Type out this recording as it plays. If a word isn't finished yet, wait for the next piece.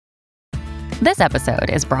This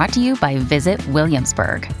episode is brought to you by Visit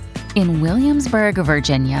Williamsburg. In Williamsburg,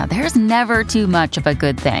 Virginia, there's never too much of a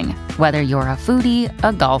good thing. Whether you're a foodie,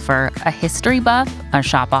 a golfer, a history buff, a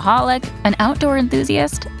shopaholic, an outdoor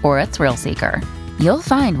enthusiast, or a thrill seeker, you'll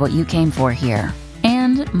find what you came for here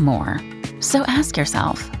and more. So ask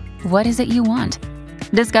yourself, what is it you want?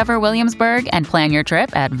 Discover Williamsburg and plan your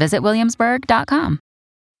trip at visitwilliamsburg.com.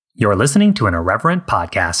 You're listening to an Irreverent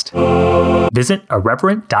podcast. Visit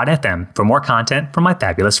irreverent.fm for more content from my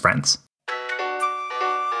fabulous friends.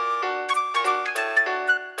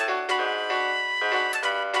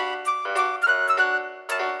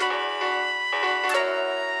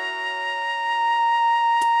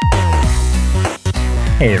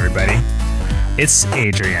 Hey everybody, it's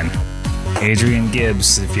Adrian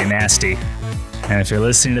Gibbs if you're nasty. And if you're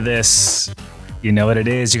listening to this, you know what it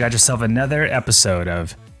is. You got yourself another episode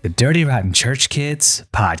of the Dirty Rotten Church Kids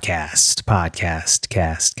podcast.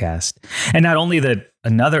 And not only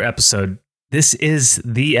another episode, this is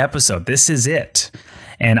the episode. This is it.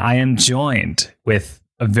 And I am joined with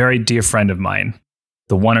a very dear friend of mine,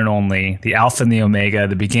 the one and only, the Alpha and the Omega,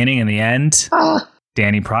 the beginning and the end,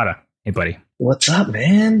 Danny Prada. Hey, buddy. What's up,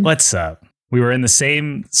 man? What's up? We were in the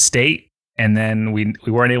same state, and then we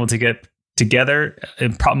weren't able to get together.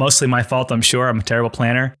 Mostly my fault, I'm sure. I'm a terrible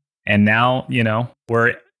planner. And now,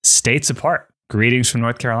 we're states apart. Greetings from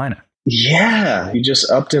North Carolina. Yeah, you just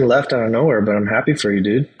upped and left out of nowhere, but I'm happy for you,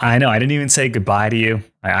 dude. I know. I didn't even say goodbye to you.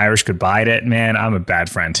 I Irish goodbye to it. Man, I'm a bad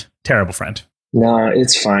friend. Terrible friend. No,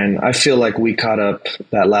 it's fine. I feel like we caught up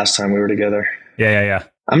that last time we were together. Yeah.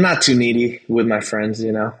 I'm not too needy with my friends,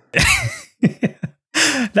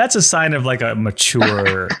 That's a sign of like a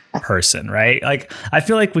mature person, right? Like, I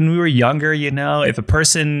feel like when we were younger, if a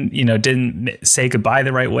person, didn't say goodbye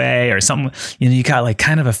the right way or something, you got like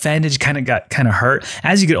kind of offended, you got kind of hurt.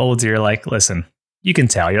 As you get older, you're like, listen, you can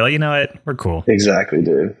tell. You're like, you know what? We're cool. Exactly,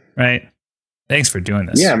 dude. Right? Thanks for doing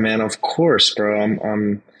this. Yeah, man, of course, bro.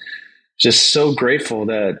 I'm just so grateful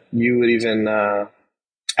that you would even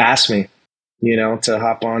ask me, to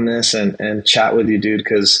hop on this and chat with you, dude,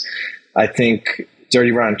 because I think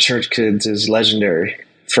Dirty Rotten Church Kids is legendary,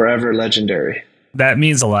 forever legendary. That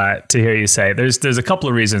means a lot to hear you say. There's a couple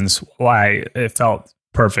of reasons why it felt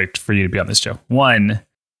perfect for you to be on this show. One,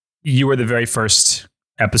 you were the very first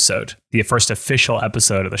episode, the first official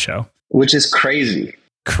episode of the show. Which is crazy.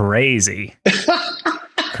 Crazy.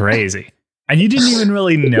 And you didn't even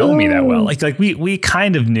really know me that well. Like we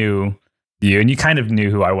kind of knew you and you kind of knew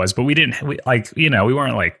who I was, but we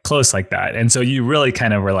weren't like close like that. And so you really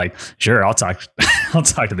kind of were like, sure, I'll talk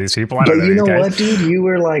to these people. But you know what, dude? You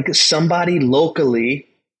were like somebody locally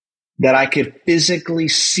that I could physically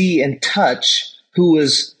see and touch who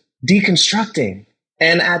was deconstructing.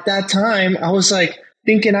 And at that time, I was like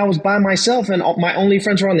thinking I was by myself and my only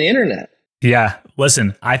friends were on the internet. Yeah.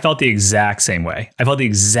 Listen, I felt the exact same way. I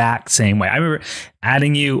remember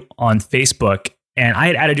adding you on Facebook. And I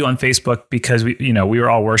had added you on Facebook because we were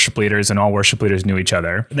all worship leaders and all worship leaders knew each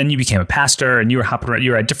other. And then you became a pastor and you were hopping around,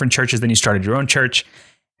 you were at different churches. Then you started your own church.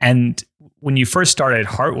 And when you first started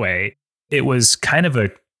Heartway, it was kind of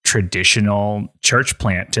a traditional church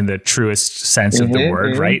plant in the truest sense of the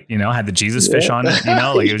word, right? Had the Jesus fish on it,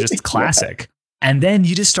 like it was just classic. And then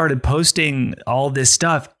you just started posting all this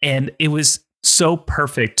stuff and it was so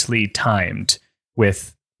perfectly timed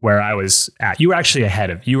with where I was at. You were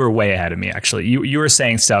you were way ahead of me, actually. You were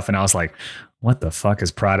saying stuff and I was like, what the fuck is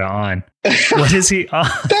Prada on? What is he on?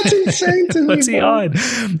 That's insane to me. What's he on?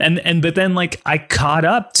 But then like I caught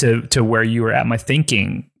up to where you were at. My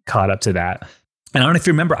thinking caught up to that. And I don't know if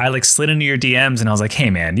you remember, I like slid into your DMs and I was like, hey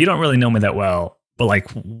man, you don't really know me that well, but like,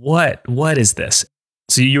 what is this?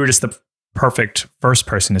 So you were just the perfect first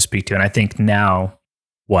person to speak to. And I think now,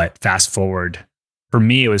 fast forward, for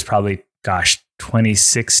me, it was probably,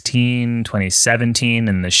 2016, 2017,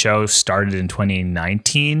 and the show started in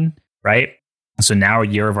 2019, right? So now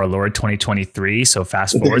year of our Lord, 2023. So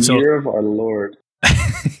fast forward. The year of our Lord.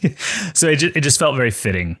 So it just felt very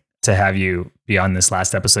fitting to have you be on this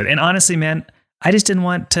last episode. And honestly, man, I just didn't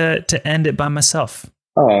want to end it by myself.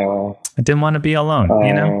 Oh, I didn't want to be alone.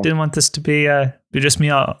 Didn't want this to be just me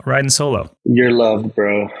riding solo. You're loved,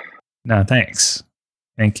 bro. No, thanks.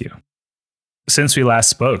 Thank you. Since we last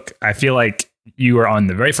spoke, I feel like you were on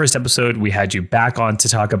the very first episode. We had you back on to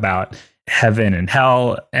talk about heaven and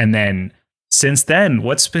hell. And then since then,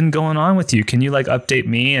 what's been going on with you? Can you like update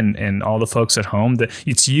me and all the folks at home?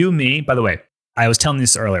 It's you, me. By the way, I was telling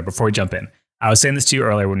this earlier before we jump in. I was saying this to you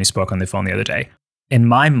earlier when we spoke on the phone the other day. In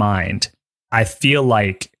my mind, I feel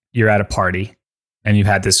like you're at a party and you've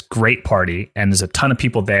had this great party and there's a ton of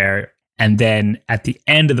people there. And then at the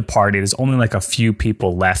end of the party, there's only like a few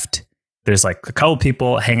people left there's like a couple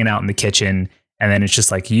people hanging out in the kitchen, and then it's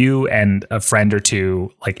just like you and a friend or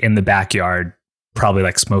two like in the backyard, probably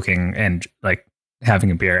like smoking and like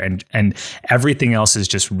having a beer, and everything else is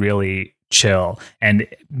just really chill. And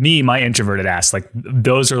me, my introverted ass, like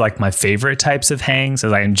those are like my favorite types of hangs,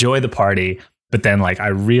 as I enjoy the party, but then like I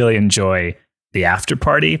really enjoy the after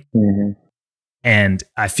party. Mm-hmm. And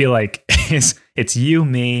I feel like it's you,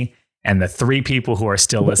 me, and the three people who are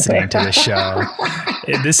still listening to the show.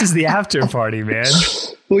 This is the after party, man.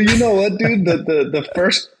 Well, you know what, dude? The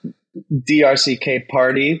first DRCK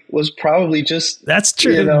party was probably just, that's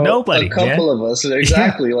true. You know, Nobody, a couple of us.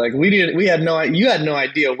 Exactly. Yeah. Like you had no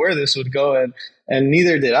idea where this would go, and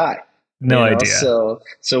neither did I. No idea. So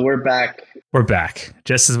we're back. We're back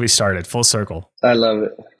just as we started, full circle. I love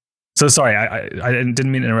it. So sorry, I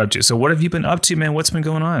didn't mean to interrupt you. So what have you been up to, man? What's been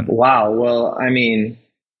going on? Wow. Well, I mean,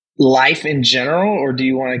 life in general, or do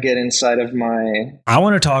you want to get inside of my... I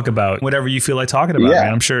want to talk about whatever you feel like talking about,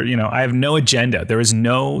 man. I'm sure, I have no agenda. There is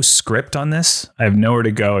no script on this. I have nowhere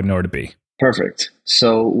to go and nowhere to be. Perfect.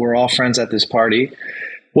 So we're all friends at this party.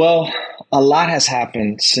 Well, a lot has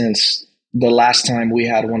happened since the last time we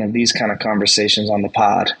had one of these kind of conversations on the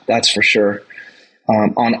pod. That's for sure.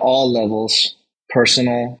 On all levels,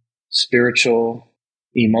 personal, spiritual,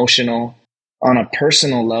 emotional. On a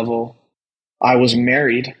personal level, I was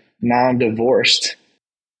married. Now I'm divorced,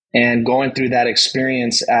 and going through that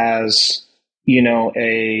experience as,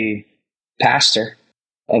 a pastor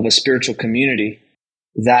of a spiritual community,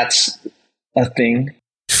 that's a thing,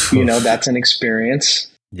 that's an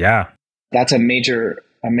experience. Yeah. That's a major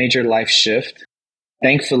life shift.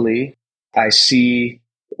 Thankfully, I see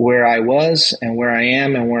where I was and where I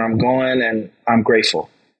am and where I'm going, and I'm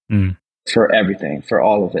grateful for everything, for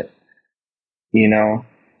all of it,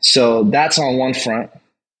 So that's on one front.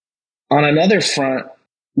 On another front,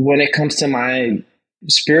 when it comes to my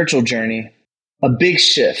spiritual journey, a big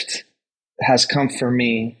shift has come for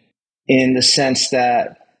me in the sense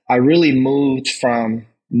that I really moved from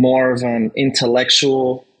more of an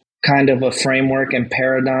intellectual kind of a framework and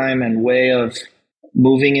paradigm and way of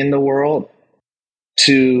moving in the world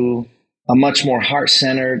to a much more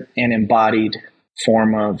heart-centered and embodied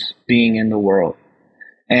form of being in the world.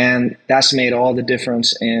 And that's made all the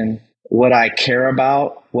difference in what I care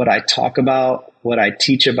about, what I talk about, what I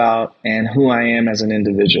teach about, and who I am as an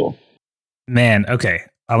individual. Man, okay.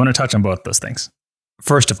 I want to touch on both those things.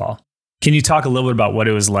 First of all, can you talk a little bit about what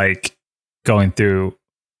it was like going through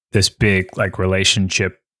this big like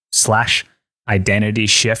relationship / identity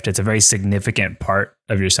shift? It's a very significant part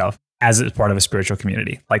of yourself as a part of a spiritual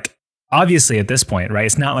community. Like, obviously at this point, right?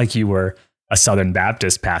 It's not like you were a Southern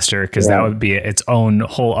Baptist pastor, because that would be its own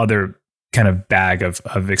whole other kind of bag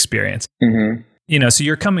of experience. Mm-hmm. So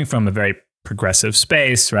you're coming from a very progressive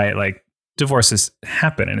space, right? Like, divorces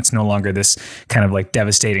happen, and it's no longer this kind of like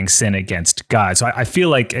devastating sin against God. So I feel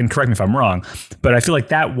like, and correct me if I'm wrong, but I feel like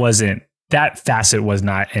that facet was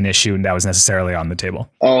not an issue and that was necessarily on the table.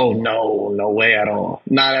 Oh, no way at all.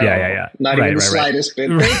 Not at all. Yeah. Not even the slightest bit.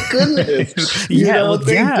 Thank goodness.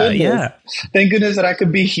 Thank goodness that I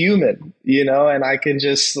could be human, and I can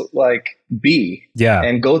just like be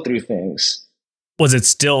and go through things. Was it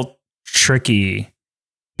still tricky?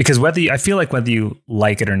 Because I feel like whether you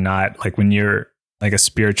like it or not, like when you're like a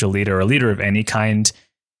spiritual leader or a leader of any kind,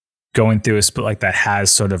 going through a split like that has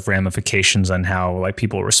sort of ramifications on how like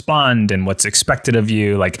people respond and what's expected of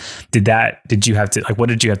you. Like, did you have to, like, what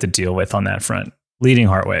did you have to deal with on that front, leading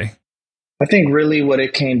Heartway? I think really what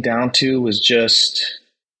it came down to was just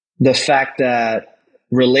the fact that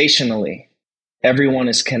relationally, everyone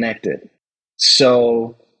is connected.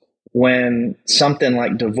 So when something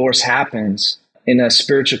like divorce happens in a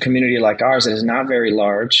spiritual community like ours that is not very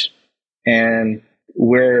large, and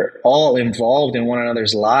we're all involved in one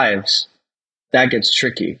another's lives, that gets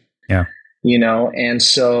tricky. Yeah. And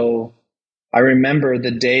so I remember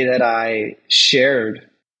the day that I shared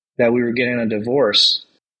that we were getting a divorce,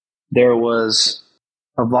 there was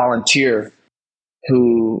a volunteer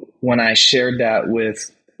who, when I shared that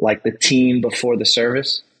with like the team before the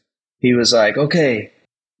service, he was like, okay,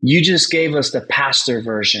 you just gave us the pastor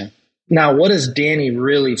version. Now, what does Danny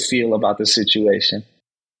really feel about the situation?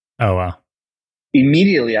 Oh, wow.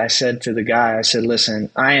 Immediately, I said to the guy, I said,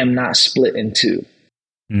 listen, I am not split in two.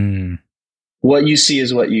 What you see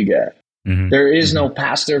is what you get. Mm-hmm. There is no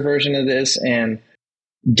pastor version of this and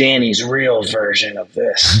Danny's real version of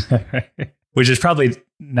this. Which is probably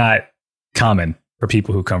not common for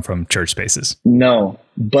people who come from church spaces. No,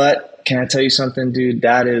 but can I tell you something, dude?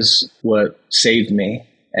 That is what saved me.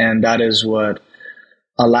 And that is what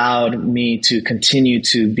allowed me to continue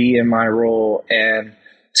to be in my role and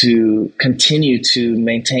to continue to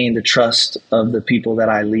maintain the trust of the people that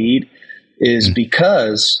I lead is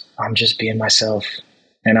because I'm just being myself,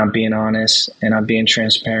 and I'm being honest, and I'm being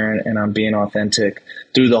transparent, and I'm being authentic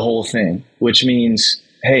through the whole thing, which means,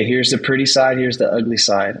 hey, here's the pretty side, here's the ugly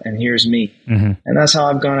side, and here's me. And that's how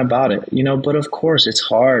I've gone about it, but of course it's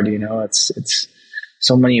hard, it's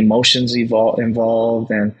so many emotions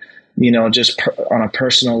involved, and, just on a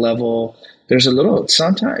personal level, there's a little,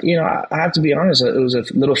 sometimes, I have to be honest, it was a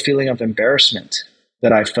little feeling of embarrassment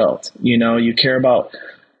that I felt. You care about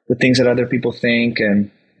the things that other people think,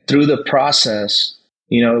 and through the process,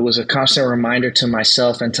 it was a constant reminder to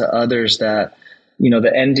myself and to others that,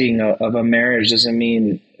 the ending of a marriage doesn't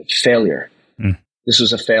mean failure. This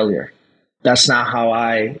was a failure. That's not how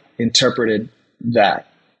I interpreted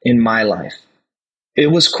that in my life. It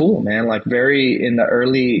was cool, man. Like very in the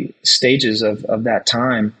early stages of that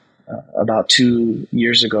time, about 2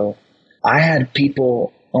 years ago, I had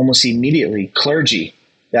people almost immediately, clergy,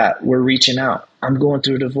 that were reaching out. I'm going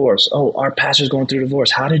through a divorce. Oh, our pastor's going through a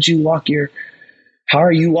divorce. How are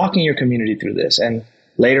you walking your community through this? And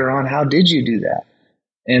later on, how did you do that?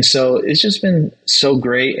 And so it's just been so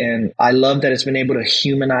great. And I love that it's been able to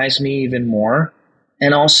humanize me even more.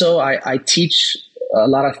 And also I teach a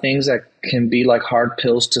lot of things that can be like hard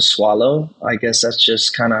pills to swallow. I guess that's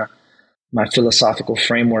just kind of my philosophical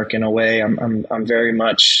framework in a way. I'm very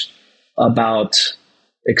much about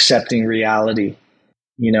accepting reality,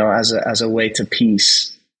 as a way to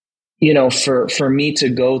peace. For me to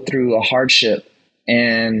go through a hardship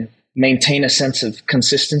and maintain a sense of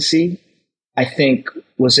consistency, I think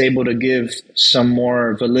was able to give some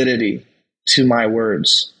more validity to my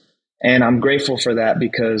words. And I'm grateful for that,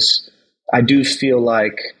 because I do feel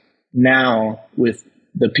like now with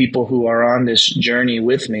the people who are on this journey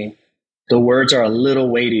with me, the words are a little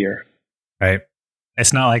weightier. Right.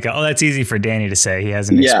 It's not like, oh, that's easy for Danny to say. He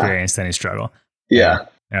hasn't experienced any struggle. Yeah.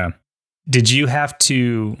 Did you have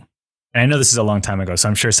to, and I know this is a long time ago, so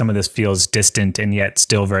I'm sure some of this feels distant and yet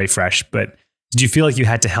still very fresh, but did you feel like you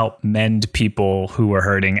had to help mend people who were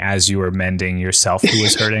hurting as you were mending yourself who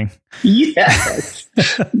was hurting? Yes.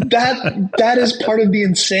 That is part of the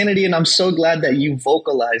insanity. And I'm so glad that you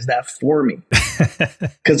vocalized that for me,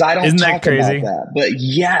 because I don't talk about that. But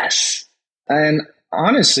yes. And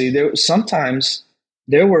honestly, sometimes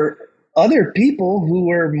there were other people who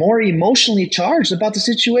were more emotionally charged about the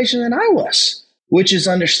situation than I was, which is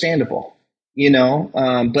understandable,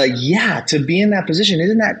 but yeah, to be in that position,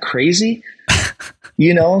 isn't that crazy?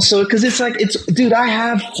 So, cause dude, I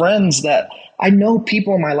have friends that I know,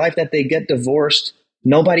 people in my life that they get divorced.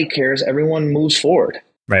 Nobody cares. Everyone moves forward.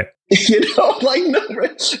 Right. No,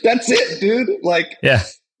 that's it, dude. Yeah.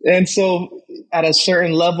 And so at a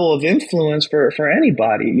certain level of influence for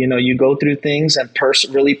anybody, you go through things, and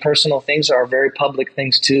really personal things are very public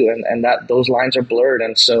things too. And that those lines are blurred.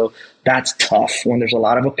 And so that's tough when there's a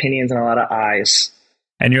lot of opinions and a lot of eyes.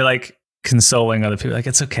 And you're like consoling other people, like,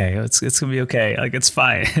 it's okay. It's going to be okay. Like, it's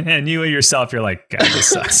fine. And you yourself, you're like, God, this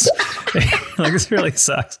sucks. Like, this really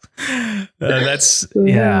sucks.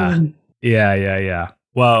 Yeah.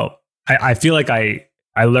 Well, I feel like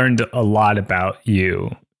I learned a lot about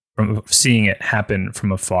you from seeing it happen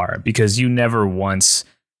from afar, because you never once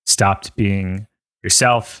stopped being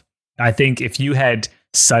yourself. I think if you had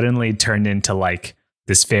suddenly turned into like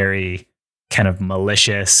this very kind of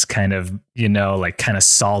malicious, kind of, kind of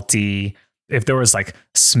salty, if there was like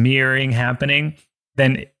smearing happening,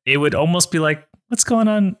 then it would almost be like, what's going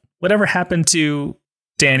on? Whatever happened to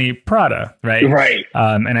Danny Prata, right? Right.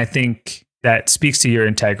 And I think that speaks to your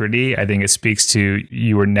integrity. I think it speaks to,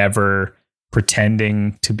 you were never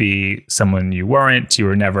pretending to be someone you weren't.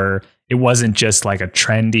 It wasn't just like a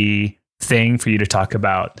trendy thing for you to talk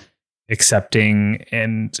about accepting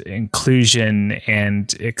and inclusion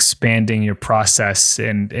and expanding your process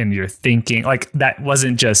and your thinking. Like, that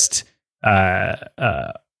wasn't just a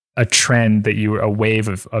trend that you were, a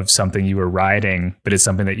wave of something you were riding, but it's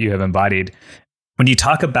something that you have embodied. When you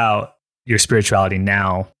talk about your spirituality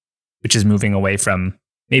now, which is moving away from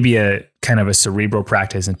maybe a kind of a cerebral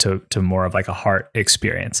practice into more of like a heart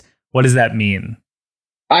experience, what does that mean?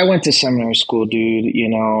 I went to seminary school, dude.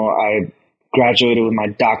 I graduated with my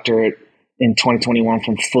doctorate in 2021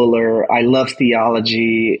 from Fuller. I love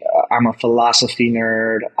theology. I'm a philosophy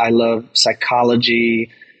nerd. I love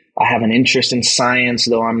psychology. I have an interest in science,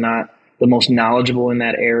 though I'm not the most knowledgeable in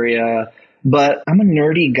that area. But I'm a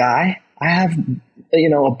nerdy guy. I have,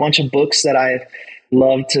 a bunch of books that I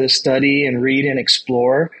love to study and read and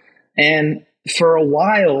explore. And for a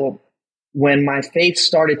while, when my faith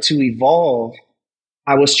started to evolve,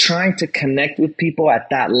 I was trying to connect with people at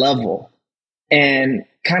that level and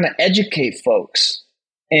kind of educate folks.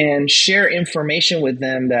 and share information with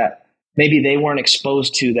them that maybe they weren't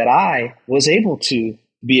exposed to, that I was able to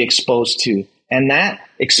be exposed to. And that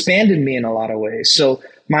expanded me in a lot of ways. So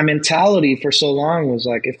my mentality for so long was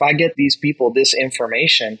like, if I get these people this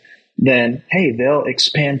information, then, hey, they'll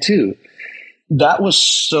expand too. That was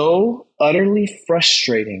so utterly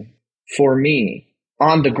frustrating for me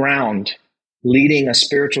on the ground, leading a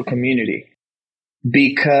spiritual community,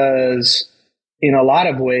 because in a lot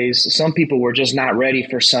of ways, some people were just not ready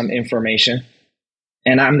for some information.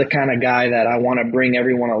 And I'm the kind of guy that I want to bring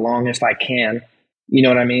everyone along if I can. You know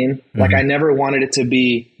what I mean? Mm-hmm. Like, I never wanted it to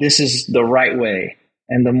be, this is the right way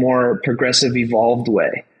and the more progressive, evolved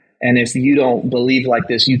way. And if you don't believe like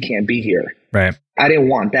this, you can't be here. Right. I didn't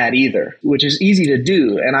want that either, which is easy to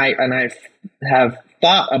do. And I have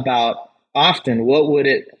thought about often, what would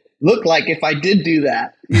it look like if I did do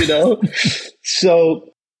that, you know?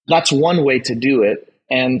 So that's one way to do it.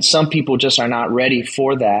 And some people just are not ready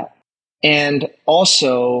for that. And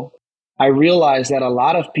also, I realized that a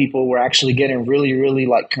lot of people were actually getting really, really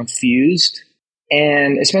like confused.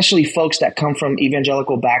 And especially folks that come from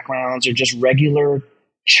evangelical backgrounds or just regular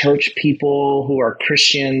church people who are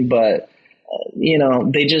Christian, but, you know,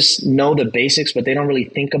 they just know the basics, but they don't really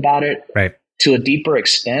think about it to a deeper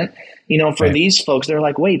extent. You know, for these folks, they're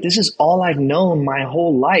like, wait, this is all I've known my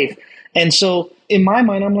whole life. And so in my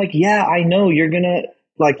mind, I'm like, yeah, I know you're going to,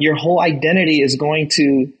 like, your whole identity is going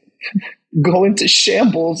to go into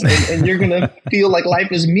shambles, and you're going to feel like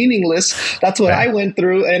life is meaningless. That's what I went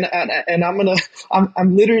through. And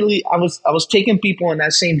I'm literally, I was taking people on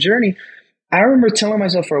that same journey. I remember telling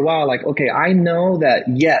myself for a while, like, okay, I know that,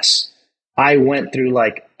 yes, I went through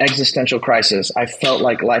like existential crisis. I felt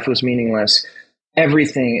like life was meaningless.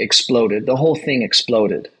 Everything exploded. The whole thing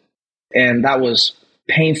exploded. And that was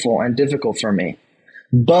painful and difficult for me.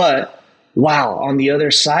 But wow, on the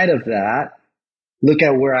other side of that, look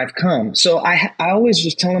at where I've come. So I always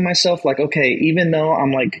was telling myself, like, okay, even though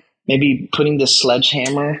I'm like maybe putting this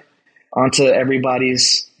sledgehammer onto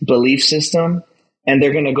everybody's belief system and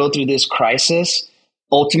they're going to go through this crisis,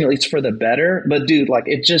 ultimately it's for the better. But dude, like,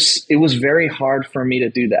 it was very hard for me to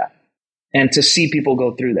do that and to see people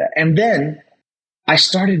go through that. And then I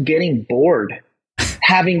started getting bored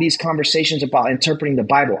having these conversations about interpreting the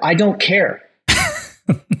Bible. I don't care.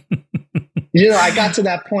 You know, I got to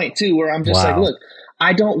that point too, where I'm just like, look,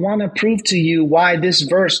 I don't want to prove to you why this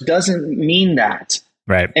verse doesn't mean that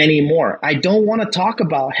anymore. I don't want to talk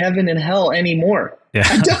about heaven and hell anymore. Yeah.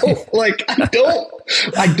 I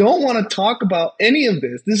don't want to talk about any of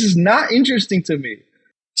this. This is not interesting to me.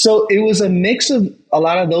 So it was a mix of a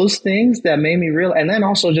lot of those things that made me real. And then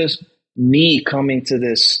also just me coming to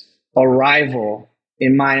this arrival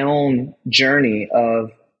in my own journey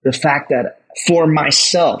of the fact that for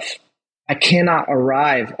myself, I cannot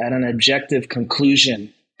arrive at an objective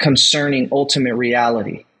conclusion concerning ultimate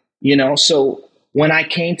reality. You know, so when I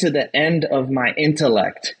came to the end of my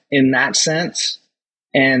intellect in that sense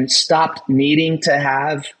and stopped needing to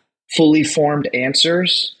have fully formed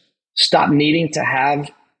answers, stopped needing to have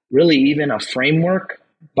really even a framework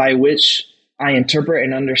by which I interpret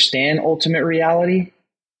and understand ultimate reality,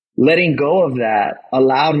 letting go of that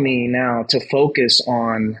allowed me now to focus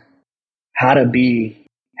on how to be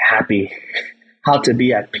happy, how to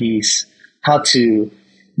be at peace, how to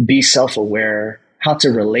be self-aware, how to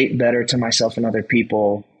relate better to myself and other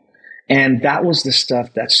people. And that was the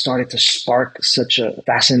stuff that started to spark such a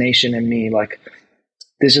fascination in me. Like,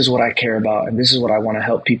 this is what I care about, and this is what I want to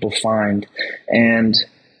help people find. And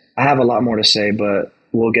I have a lot more to say, but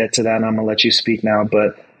we'll get to that, and I'm going to let you speak now.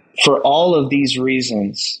 But for all of these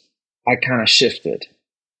reasons, I kind of shifted.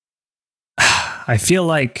 I feel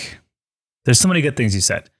like there's so many good things you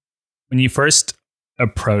said. When you first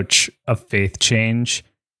approach a faith change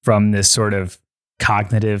from this sort of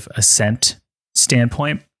cognitive ascent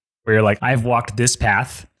standpoint, where you're like, I've walked this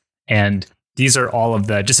path, and these are all of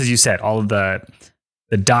the, just as you said, all of the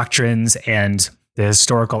doctrines and the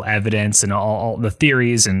historical evidence and all the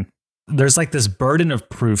theories. And there's like this burden of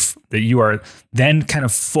proof that you are then kind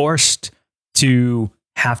of forced to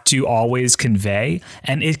have to always convey.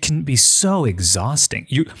 And it can be so exhausting.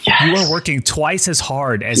 You are working twice as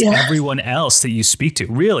hard as everyone else that you speak to,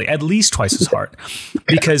 really, at least twice as hard,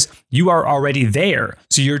 because you are already there.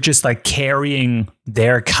 So you're just like carrying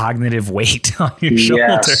their cognitive weight on your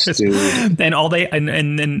shoulders. Dude.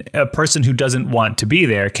 And then a person who doesn't want to be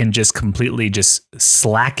there can just completely just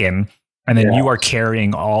slacken. And then you are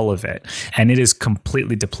carrying all of it, and it is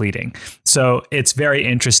completely depleting. So it's very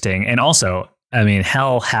interesting. And also, I mean,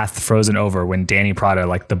 hell hath frozen over when Danny Prada,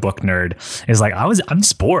 like the book nerd, is like, I'm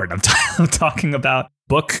just bored. I'm talking about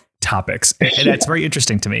book topics. And that's very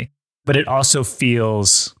interesting to me. But it also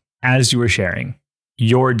feels, as you were sharing,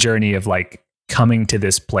 your journey of like coming to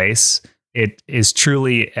this place, it is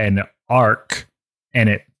truly an arc, and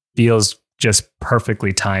it feels just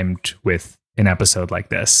perfectly timed with an episode like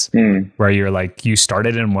this, where you're like, you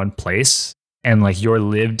started in one place and like your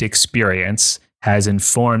lived experience has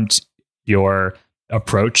informed your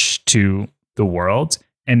approach to the world.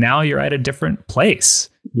 And now you're at a different place.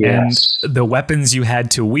 Yes. And the weapons you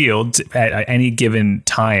had to wield at any given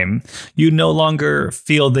time, you no longer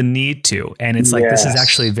feel the need to. And it's like, this is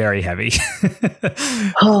actually very heavy.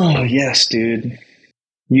 Oh, yes, dude.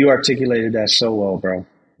 You articulated that so well, bro.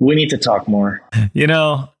 We need to talk more. You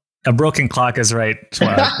know, a broken clock is right,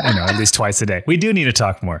 at least twice a day. We do need to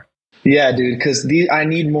talk more. Yeah, dude, because I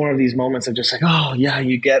need more of these moments of just like, oh, yeah,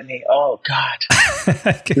 you get me. Oh,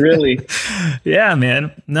 God. Really? Yeah,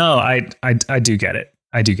 man. No, I do get it.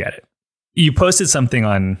 I do get it. You posted something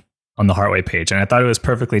on the Heartway page, and I thought it was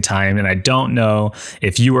perfectly timed. And I don't know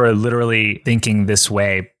if you were literally thinking this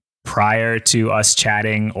way prior to us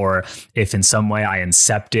chatting, or if in some way I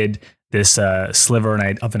incepted this sliver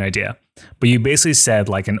of an idea. But you basically said,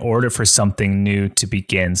 like, in order for something new to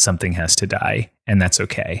begin, something has to die, and that's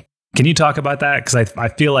okay. Can you talk about that? Because I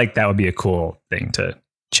feel like that would be a cool thing to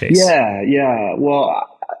chase. Yeah. Well,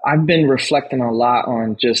 I've been reflecting a lot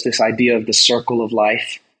on just this idea of the circle of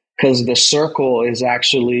life, because the circle is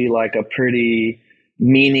actually like a pretty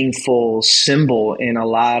meaningful symbol in a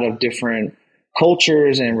lot of different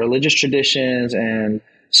cultures and religious traditions and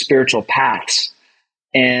spiritual paths.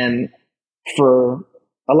 And for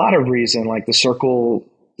a lot of reason, like the circle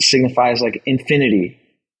signifies like infinity,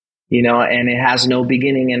 and it has no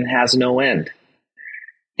beginning and has no end.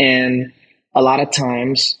 And a lot of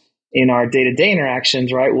times in our day-to-day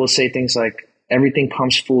interactions, right, we'll say things like, everything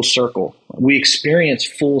comes full circle. We experience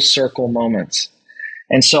full circle moments.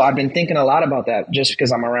 And so I've been thinking a lot about that just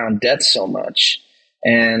because I'm around death so much.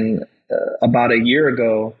 And about a year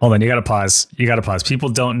ago. Hold on, you got to pause. People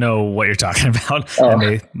don't know what you're talking about. Oh.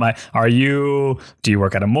 And do you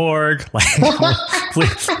work at a morgue? Like,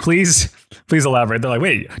 please elaborate. They're like,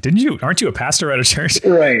 wait, aren't you a pastor at a church?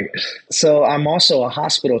 Right. So I'm also a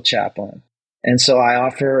hospital chaplain. And so I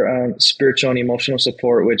offer spiritual and emotional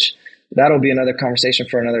support, which that'll be another conversation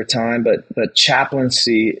for another time. But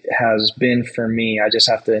chaplaincy has been, for me, I just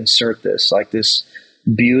have to insert this, like this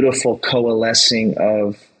beautiful coalescing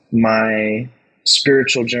of my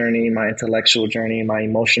spiritual journey, my intellectual journey, my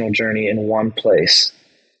emotional journey in one place,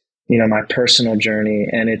 my personal journey.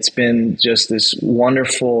 And it's been just this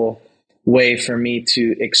wonderful way for me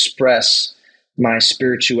to express my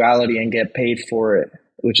spirituality and get paid for it,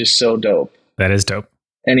 which is so dope. That is dope.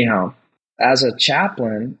 Anyhow, as a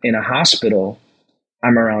chaplain in a hospital,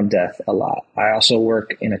 I'm around death a lot. I also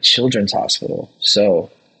work in a children's hospital.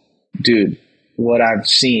 So, dude, what I've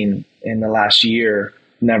seen in the last year,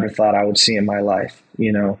 never thought I would see in my life,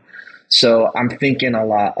 So I'm thinking a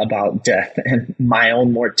lot about death and my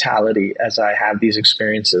own mortality as I have these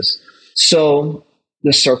experiences. So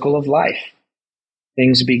the circle of life,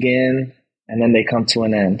 things begin and then they come to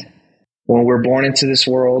an end. When we're born into this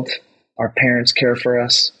world, our parents care for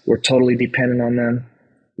us. We're totally dependent on them.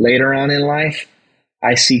 Later on in life,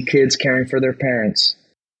 I see kids caring for their parents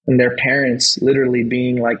and their parents literally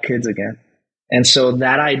being like kids again. And so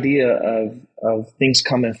that idea of things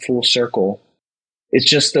coming full circle, it's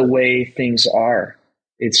just the way things are.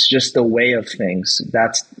 It's just the way of things.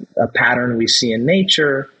 That's a pattern we see in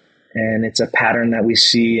nature, and it's a pattern that we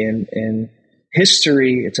see in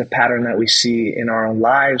history. It's a pattern that we see in our own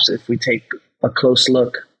lives if we take a close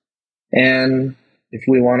look. And if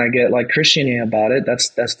we want to get like Christianity about it,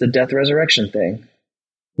 that's the death resurrection thing.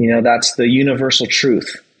 That's the universal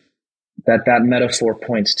truth that metaphor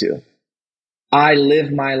points to. I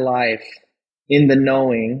live my life in the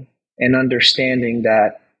knowing and understanding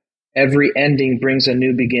that every ending brings a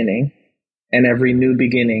new beginning, and every new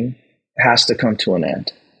beginning has to come to an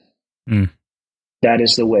end. That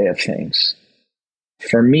is the way of things.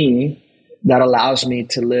 For me, that allows me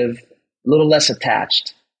to live a little less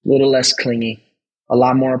attached, a little less clingy, a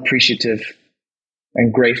lot more appreciative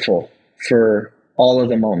and grateful for all of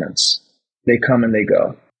the moments. They come and they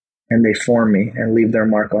go, and they form me and leave their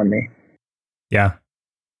mark on me. Yeah.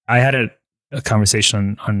 I had a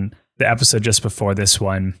conversation on the episode just before this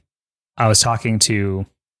one. I was talking to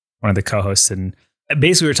one of the co-hosts, and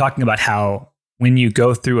basically we were talking about how when you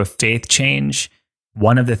go through a faith change,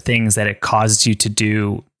 one of the things that it causes you to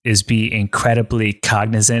do is be incredibly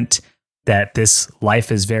cognizant that this life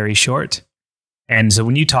is very short. And so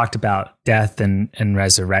when you talked about death and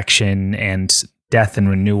resurrection and death and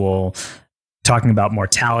renewal, talking about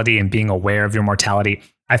mortality and being aware of your mortality,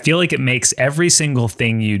 I feel like it makes every single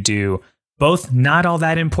thing you do both not all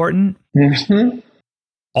that important,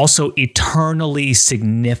 also eternally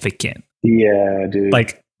significant. Yeah, dude.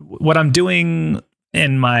 Like what I'm doing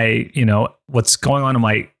in my, what's going on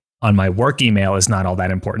in my work email is not all that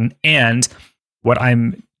important. And what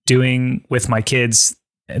I'm doing with my kids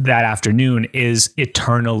that afternoon is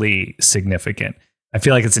eternally significant. I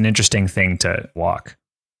feel like it's an interesting thing to walk.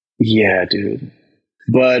 Yeah, dude.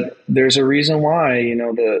 But there's a reason why,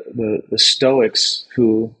 the Stoics,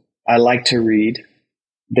 who I like to read,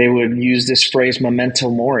 they would use this phrase, memento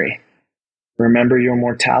mori. Remember your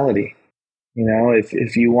mortality.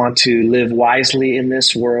 If you want to live wisely in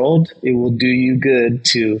this world, it will do you good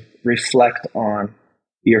to reflect on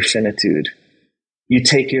your finitude. You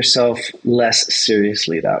take yourself less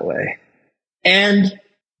seriously that way, and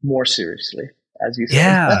more seriously, as you said.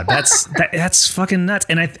 Yeah, that's fucking nuts.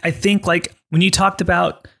 And I think like when you talked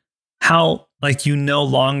about how like you no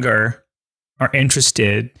longer are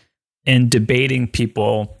interested in debating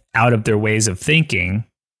people out of their ways of thinking,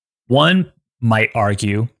 one might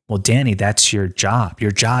argue, well, Danny, that's your job.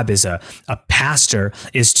 Your job as a pastor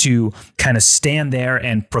is to kind of stand there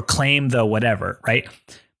and proclaim the whatever, right?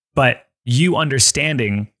 But you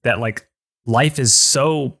understanding that like life is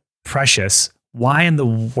so precious, why in the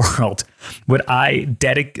world would I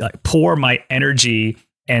pour my energy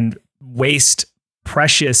and waste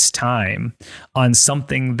precious time on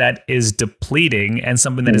something that is depleting and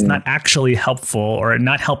something that is not actually helpful or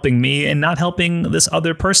not helping me and not helping this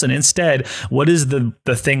other person? Instead, what is the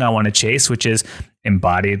thing I want to chase, which is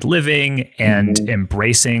embodied living and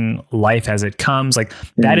embracing life as it comes? Like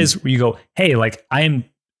that is where you go, hey, like I am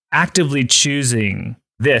actively choosing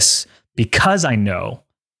this because I know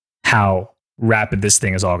how rapid this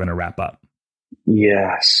thing is all going to wrap up.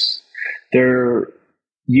 Yes. There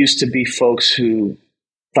used to be folks who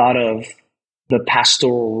thought of the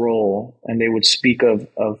pastoral role, and they would speak of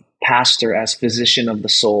pastor as physician of the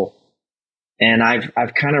soul. And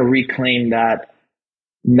I've kind of reclaimed that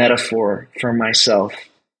metaphor for myself.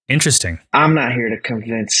 Interesting. I'm not here to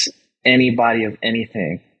convince anybody of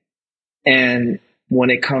anything. And when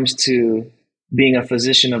it comes to being a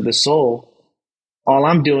physician of the soul, all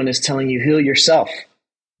I'm doing is telling you, heal yourself.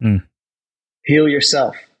 Heal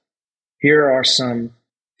yourself. Here are some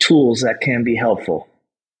tools that can be helpful.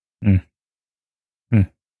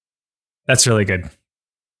 That's really good.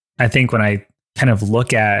 I think when I kind of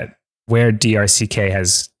look at where DRCK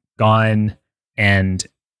has gone and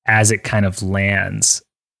as it kind of lands,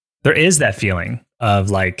 there is that feeling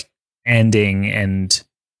of like ending and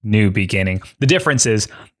new beginning. The difference is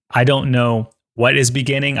I don't know what is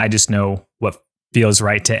beginning. I just know what feels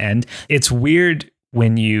right to end. It's weird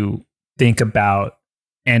when you think about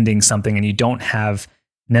ending something and you don't have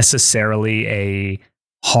necessarily a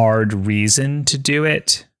hard reason to do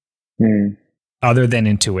it other than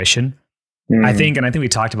intuition. I think we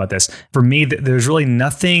talked about this. For me, there's really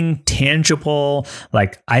nothing tangible.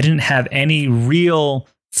 Like I didn't have any real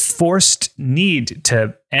forced need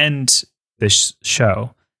to end this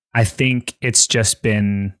show. I think it's just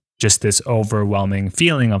been just this overwhelming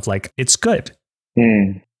feeling of like, it's good.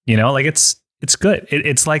 Like it's good.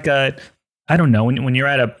 It's like I don't know, when you're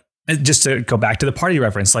at just to go back to the party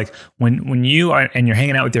reference, like when you are and you're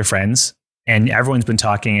hanging out with your friends and everyone's been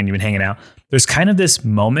talking and you've been hanging out, there's kind of this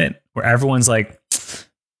moment where everyone's like,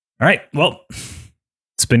 all right, well,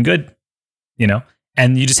 it's been good,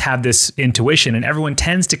 and you just have this intuition and everyone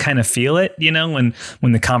tends to kind of feel it, when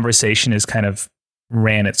the conversation is kind of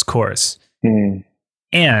ran its course.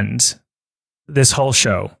 And this whole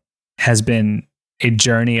show has been a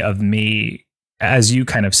journey of me, as you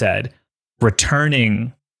kind of said,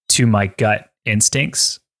 returning to my gut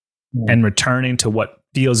instincts and returning to what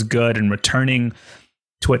feels good and returning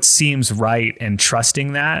to what seems right and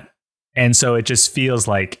trusting that. And so it just feels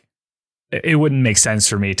like it wouldn't make sense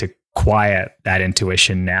for me to quiet that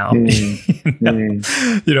intuition now,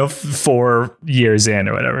 4 years in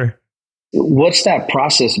or whatever. What's that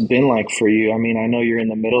process been like for you? I mean, I know you're in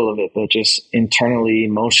the middle of it, but just internally,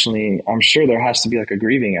 emotionally, I'm sure there has to be like a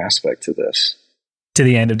grieving aspect to this. To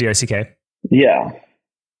the end of DRCK? Yeah.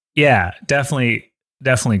 Yeah, definitely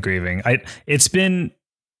grieving.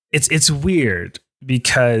 It's weird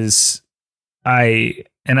because I've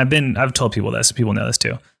told people this, people know this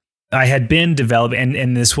too. I had been developing,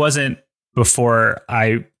 and this wasn't before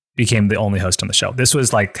I became the only host on the show. This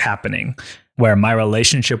was like happening where my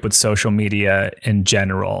relationship with social media in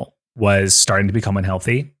general was starting to become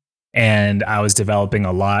unhealthy. And I was developing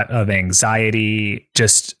a lot of anxiety,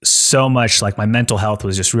 just so much like my mental health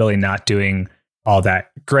was just really not doing all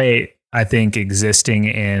that great. I think existing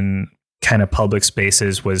in kind of public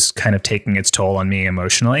spaces was kind of taking its toll on me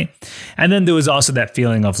emotionally. And then there was also that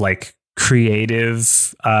feeling of like creative,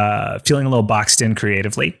 feeling a little boxed in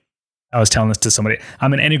creatively. I was telling this to somebody.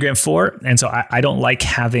 I'm an Enneagram 4, and so I don't like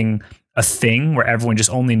having a thing where everyone just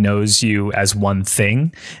only knows you as one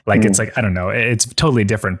thing. Like it's like, I don't know, it's totally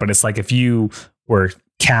different, but it's like if you were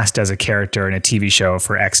cast as a character in a TV show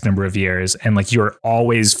for X number of years and like you're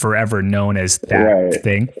always forever known as that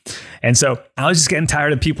thing. And so I was just getting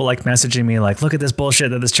tired of people like messaging me like, look at this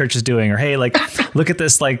bullshit that this church is doing, or hey, like look at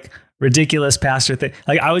this like ridiculous pastor thing.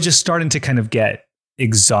 Like I was just starting to kind of get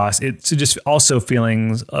exhausted. So just also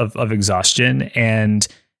feelings of exhaustion. And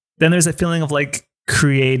then there's a feeling of like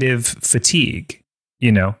creative fatigue,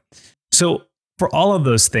 you know? So for all of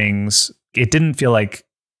those things, it didn't feel like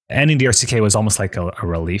ending DRCK was almost like a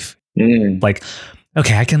relief. Like,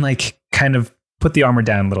 okay, I can like kind of put the armor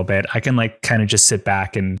down a little bit. I can like kind of just sit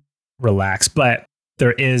back and relax. But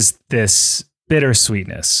there is this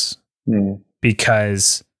bittersweetness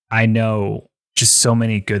because I know just so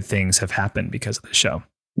many good things have happened because of the show.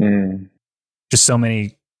 Just so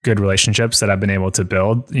many good relationships that I've been able to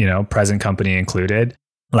build, you know, present company included.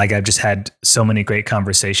 Like I've just had so many great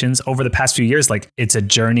conversations over the past few years. Like it's a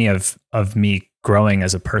journey of me growing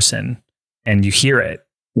as a person, and you hear it.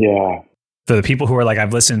 Yeah. For the people who are like,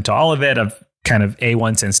 I've listened to all of it. I've kind of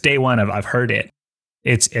A1 since day one. I've heard it.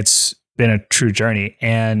 It's been a true journey.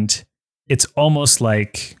 And it's almost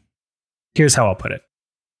like, here's how I'll put it.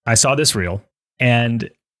 I saw this reel and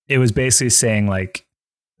it was basically saying like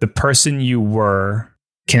the person you were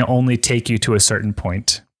can only take you to a certain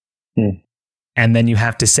point. And then you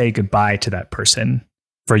have to say goodbye to that person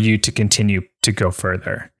for you to continue to go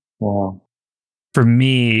further. Wow. For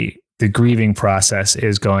me, the grieving process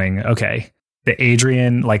is going, okay, the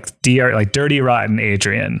Adrian, like dirty, rotten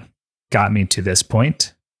Adrian got me to this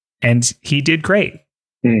point and he did great.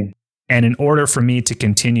 And in order for me to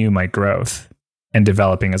continue my growth and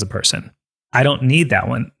developing as a person, I don't need that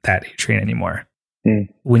Adrian anymore.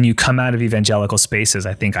 When you come out of evangelical spaces,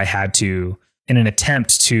 I think I had to, in an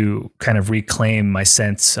attempt to kind of reclaim my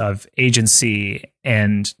sense of agency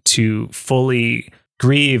and to fully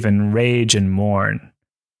grieve and rage and mourn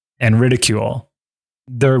and ridicule,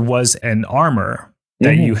 there was an armor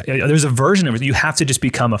that there's a version of it. You have to just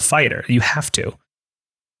become a fighter. You have to.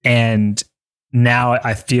 And now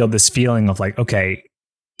I feel this feeling of like, okay,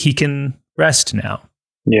 he can rest now.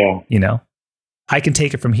 Yeah. You know, I can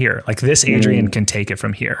take it from here. Like this Adrian can take it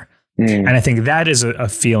from here. And I think that is a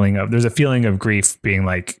feeling of, there's a feeling of grief being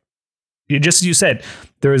like, just as you said,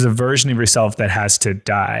 there is a version of yourself that has to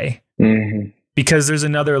die because there's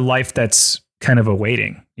another life that's kind of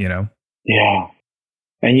awaiting, you know? Yeah.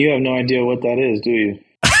 And you have no idea what that is, do you?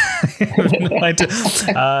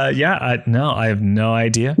 No, I have no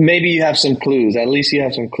idea. Maybe you have some clues. At least you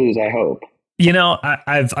have some clues, I hope. You know,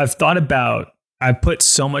 I've thought about, I put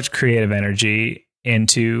so much creative energy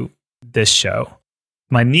into this show.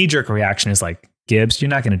 My knee-jerk reaction is like, Gibbs, you're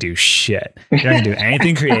not going to do shit. You're not going to do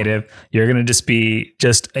anything creative. You're going to just be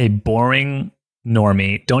just a boring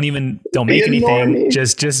normie. Don't make anything. Normie.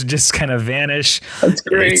 Just kind of vanish. That's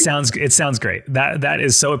great. It sounds great. That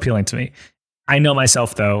is so appealing to me. I know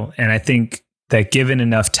myself though, and I think that given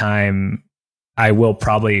enough time, I will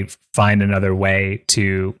probably find another way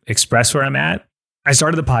to express where I'm at. I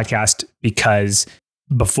started the podcast because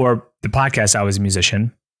before the podcast, I was a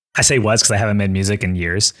musician. I say was because I haven't made music in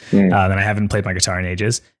years, and I haven't played my guitar in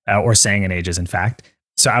ages, or sang in ages, in fact.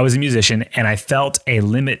 So I was a musician, and I felt a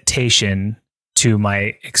limitation to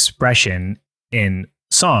my expression in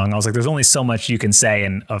song. I was like, there's only so much you can say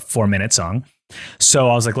in a 4-minute song. So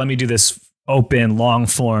I was like, let me do this open, long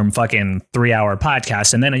form, fucking 3-hour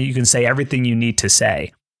podcast, and then you can say everything you need to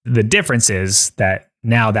say. The difference is that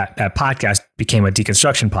now that podcast became a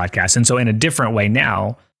deconstruction podcast. And so in a different way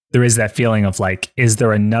now, there is that feeling of like, is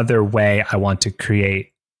there another way I want to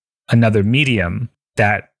create another medium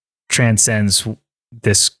that transcends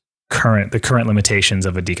the current limitations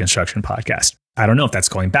of a deconstruction podcast? I don't know if that's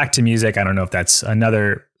going back to music. I don't know if that's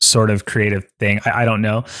another sort of creative thing. I don't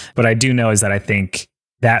know. But I do know is that I think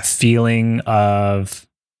that feeling of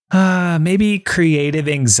maybe creative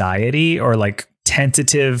anxiety or like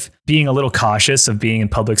tentative, being a little cautious of being in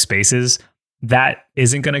public spaces, that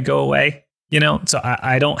isn't going to go away. You know, so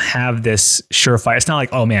I don't have this surefire. It's not like,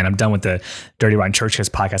 oh man, I'm done with the Dirty Rotten Church Kids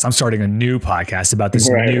podcast. I'm starting a new podcast about this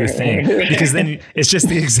new thing, because then it's just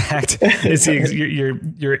the exact.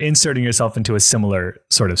 You're inserting yourself into a similar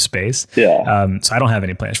sort of space. Yeah. So I don't have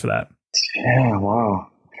any plans for that. Yeah. Wow.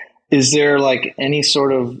 Is there like any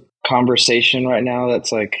sort of conversation right now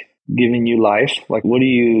that's like giving you life? Like, what do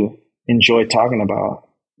you enjoy talking about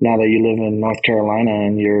now that you live in North Carolina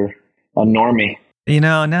and you're a normie.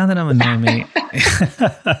 Now that I'm a normie,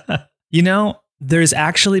 there's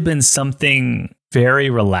actually been something very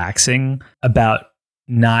relaxing about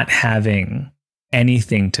not having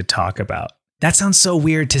anything to talk about. That sounds so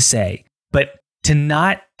weird to say, but to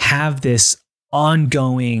not have this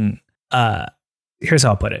ongoing, here's how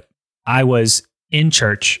I'll put it. I was in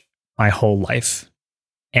church my whole life,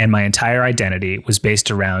 and my entire identity was based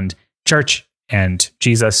around church and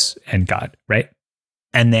Jesus and God, right?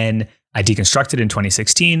 And then I deconstructed in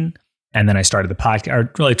 2016, and then I started the podcast,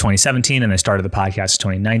 or really 2017, and I started the podcast in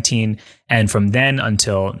 2019. And from then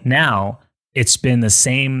until now, it's been the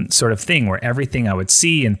same sort of thing where everything I would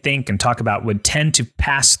see and think and talk about would tend to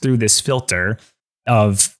pass through this filter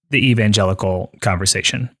of the evangelical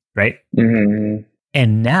conversation, right? Mm-hmm.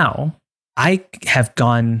 And now I have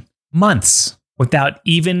gone months without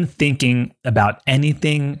even thinking about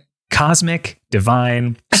anything cosmic,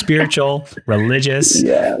 divine, spiritual, religious.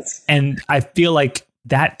 Yes. And I feel like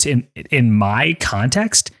that in my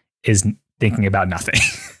context is thinking about nothing.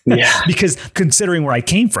 Yeah. Because considering where I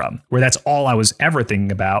came from, where that's all I was ever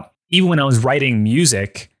thinking about, even when I was writing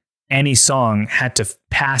music, any song had to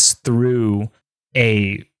pass through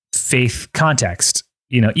a faith context.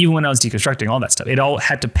 Even when I was deconstructing all that stuff, it all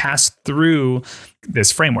had to pass through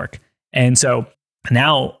this framework. And so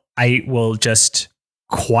now I will just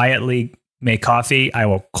quietly make coffee. I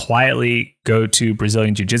will quietly go to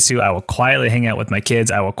Brazilian Jiu-Jitsu. I will quietly hang out with my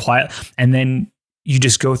kids. And then you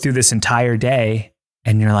just go through this entire day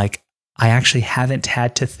and you're like, I actually haven't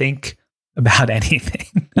had to think about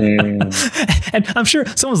anything. And I'm sure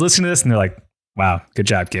someone's listening to this and they're like, wow, good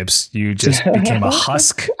job, Gibbs. You just became a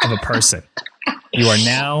husk of a person. You are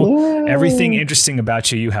now everything interesting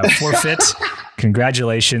about you. You have forfeit.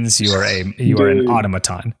 Congratulations. You are an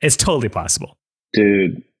automaton. It's totally possible.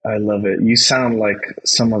 Dude, I love it. You sound like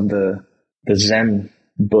some of the Zen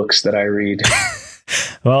books that I read.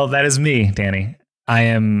 Well, that is me, Danny. I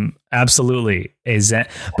am absolutely a Zen.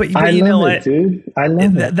 But I you know love what, it, dude? I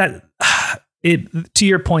love it. To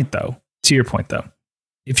your point though,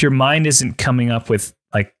 if your mind isn't coming up with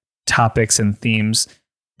like topics and themes,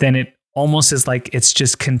 then it almost is like it's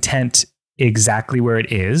just content exactly where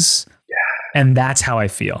it is. Yeah. And that's how I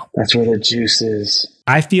feel. That's where the juice is.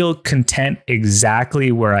 I feel content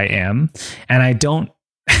exactly where I am, and I don't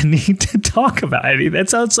need to talk about anything. That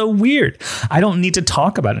sounds so weird. I don't need to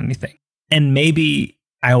talk about anything. And maybe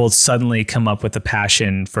I will suddenly come up with a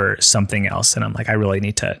passion for something else. And I'm like, I really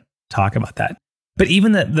need to talk about that. But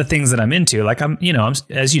even the things that I'm into, like I'm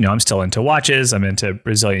still into watches. I'm into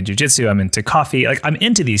Brazilian Jiu-Jitsu. I'm into coffee. Like I'm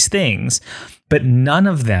into these things, but none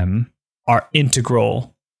of them are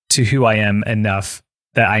integral to who I am enough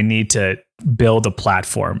that I need to build a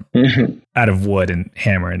platform out of wood and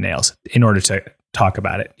hammer and nails in order to talk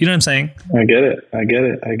about it. You know what I'm saying? I get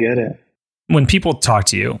it. When people talk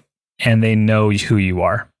to you and they know who you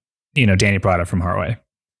are, Danny Prada from Heartway,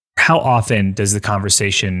 how often does the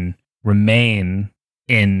conversation remain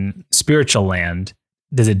in spiritual land?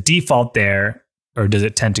 Does it default there or does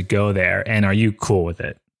it tend to go there? And are you cool with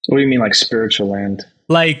it? What do you mean like spiritual land?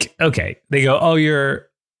 Like, okay, they go, oh,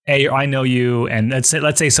 I know you. And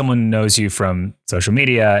let's say someone knows you from social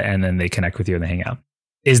media and then they connect with you and they hang out.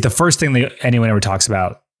 Is the first thing that anyone ever talks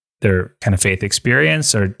about their kind of faith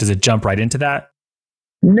experience, or does it jump right into that?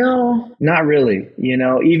 No, not really.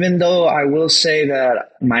 Even though I will say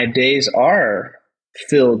that my days are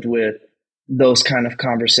filled with those kind of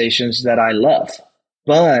conversations that I love.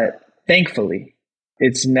 But thankfully,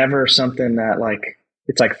 it's never something that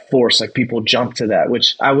it's like forced, like people jump to that,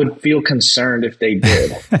 which I would feel concerned if they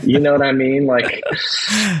did. You know what I mean? Like,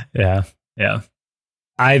 yeah.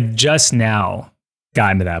 I've just now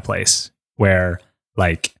gotten to that place where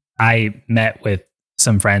like I met with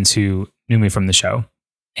some friends who knew me from the show,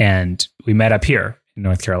 and we met up here in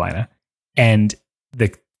North Carolina, and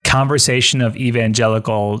the conversation of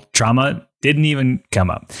evangelical trauma didn't even come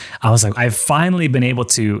up. I was like, I've finally been able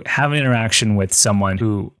to have an interaction with someone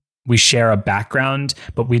who we share a background,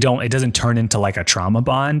 but it doesn't turn into like a trauma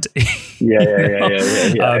bond. Yeah.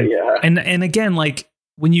 And again, like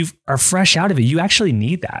when you are fresh out of it, you actually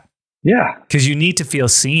need that. Yeah. Because you need to feel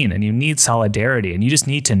seen and you need solidarity and you just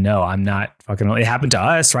need to know I'm not fucking, it happened to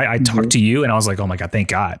us, right? I talked to you and I was like, oh my God, thank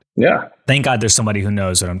God. Yeah. Thank God there's somebody who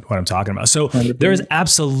knows what I'm talking about. So 100%. There is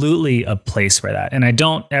absolutely a place for that. And I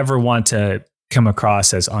don't ever want to come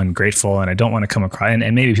across as ungrateful, and I don't want to come across,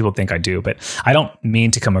 and maybe people think I do, but I don't mean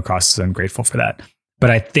to come across as ungrateful for that. But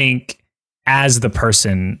I think as the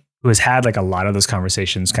person who has had like a lot of those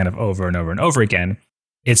conversations kind of over and over and over again,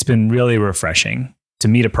 it's been really refreshing to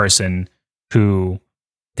meet a person who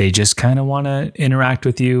they just kind of want to interact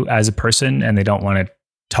with you as a person, and they don't want to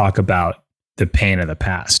talk about the pain of the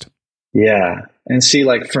past. Yeah. And see,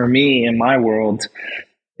 like for me in my world,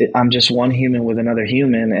 I'm just one human with another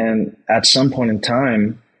human. And at some point in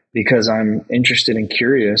time, because I'm interested and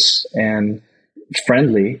curious and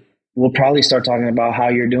friendly, we'll probably start talking about how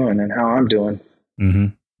you're doing and how I'm doing.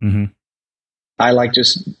 Mm-hmm. Mm-hmm. I like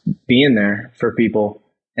just being there for people,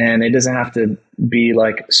 and it doesn't have to be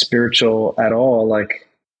like spiritual at all, like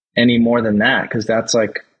any more than that. Cause that's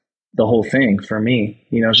like the whole thing for me,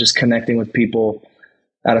 you know, it's just connecting with people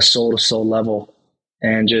at a soul to soul level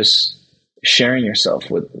and just sharing yourself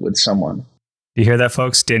with someone. You hear that,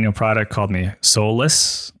 folks? Daniel Prada called me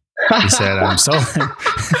soulless. He said, I'm soulless.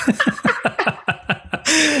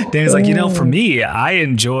 Danny's like, for me, I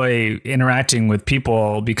enjoy interacting with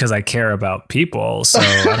people because I care about people. So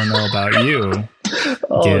I don't know about you,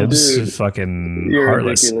 Gibbs. Dude. Fucking You're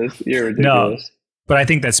heartless. Ridiculous. You're ridiculous. No, but I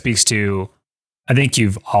think that speaks to, I think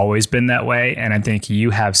you've always been that way. And I think you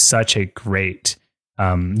have such a great,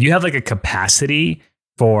 you have like a capacity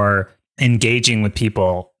for engaging with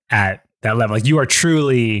people at that level. Like you are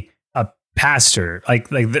truly a pastor. Like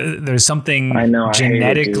there's something I know,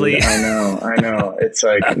 genetically. I know. It's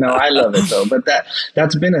like, no, I love it though. But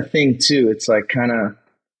that's been a thing too. It's like kind of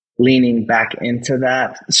leaning back into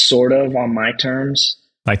that sort of on my terms.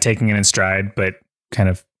 Like taking it in stride, but kind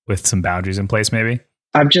of with some boundaries in place, maybe.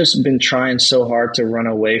 I've just been trying so hard to run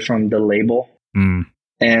away from the label. And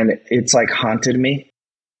it's like haunted me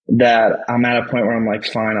that I'm at a point where I'm like,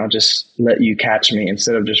 fine, I'll just let you catch me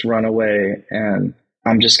instead of just run away. And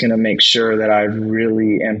I'm just going to make sure that I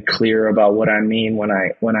really am clear about what I mean when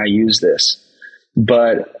I use this.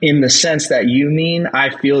 But in the sense that you mean, I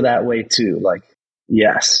feel that way too. Like,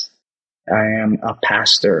 yes, I am a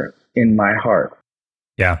pastor in my heart.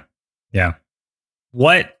 Yeah. Yeah.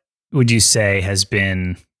 What would you say has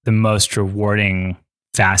been the most rewarding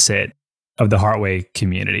facet of the Heartway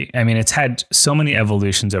community? I mean, it's had so many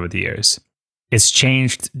evolutions over the years. It's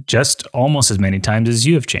changed just almost as many times as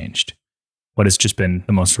you have changed. What has just been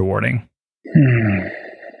the most rewarding?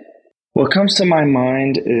 What comes to my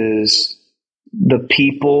mind is the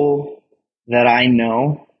people that I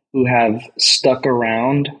know who have stuck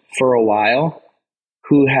around for a while,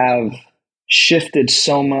 who have shifted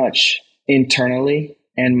so much internally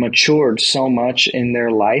and matured so much in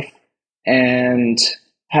their life and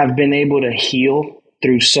have been able to heal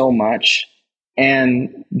through so much.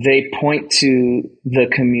 And they point to the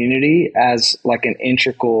community as like an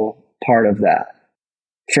integral part of that.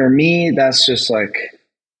 For me, that's just like,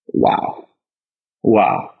 wow,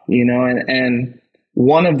 and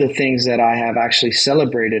one of the things that I have actually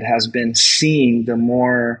celebrated has been seeing the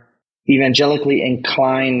more evangelically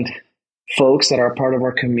inclined folks that are part of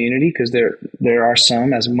our community, because there are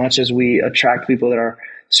some, as much as we attract people that are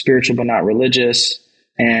spiritual but not religious,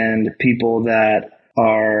 and people that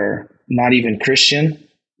are not even Christian,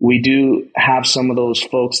 we do have some of those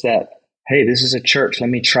folks that, hey, this is a church, let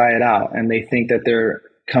me try it out. And they think that they're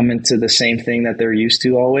coming to the same thing that they're used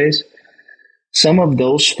to always. Some of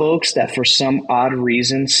those folks that for some odd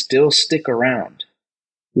reason still stick around,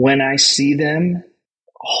 when I see them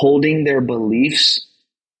holding their beliefs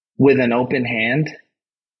with an open hand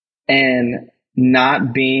and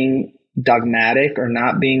not being dogmatic or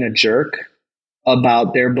not being a jerk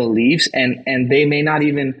about their beliefs, and they may not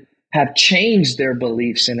even have changed their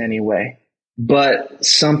beliefs in any way, but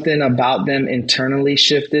something about them internally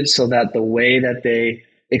shifted so that the way that they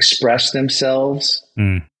express themselves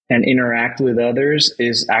and interact with others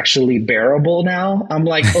is actually bearable now. I'm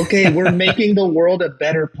like, okay, we're making the world a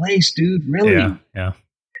better place, dude. Really? Yeah.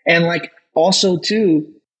 And like also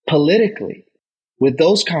too, politically with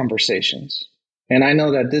those conversations. And I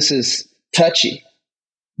know that this is touchy,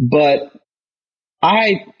 but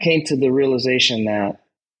I came to the realization that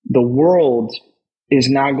the world is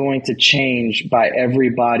not going to change by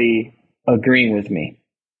everybody agreeing with me.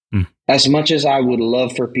 As much as I would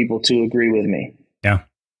love for people to agree with me. Yeah.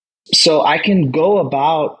 So I can go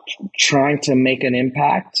about trying to make an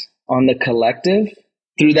impact on the collective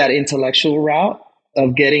through that intellectual route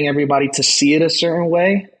of getting everybody to see it a certain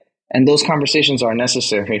way. And those conversations are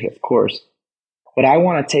necessary, of course. But I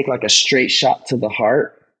want to take like a straight shot to the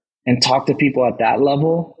heart and talk to people at that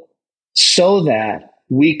level so that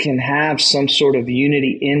we can have some sort of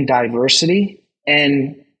unity in diversity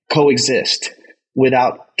and coexist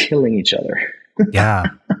without killing each other. Yeah.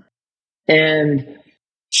 And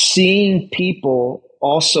seeing people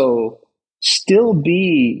also still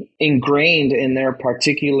be ingrained in their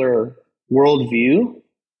particular worldview,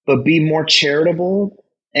 but be more charitable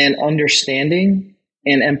and understanding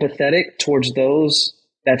and empathetic towards those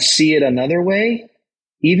that see it another way,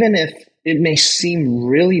 even if it may seem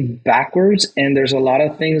really backwards, and there's a lot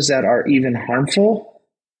of things that are even harmful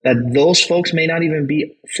that those folks may not even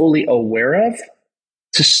be fully aware of,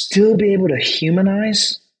 to still be able to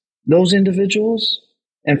humanize those individuals.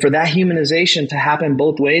 And for that humanization to happen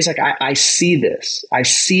both ways, like I see this, I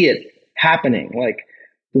see it happening. Like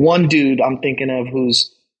one dude I'm thinking of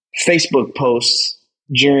whose Facebook posts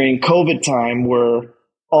during COVID time were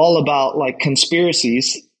all about like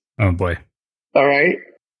conspiracies. Oh boy. All right.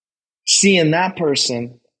 Seeing that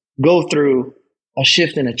person go through a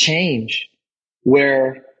shift and a change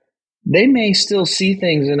where they may still see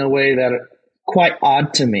things in a way that are quite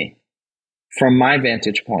odd to me from my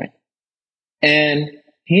vantage point. And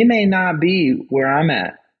he may not be where I'm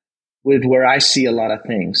at with where I see a lot of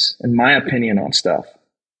things, in my opinion on stuff.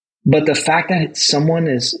 But the fact that someone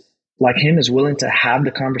is like him is willing to have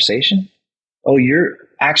the conversation. Oh, you're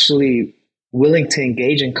actually willing to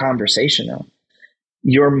engage in conversation now.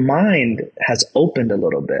 Your mind has opened a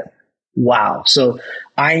little bit. Wow. So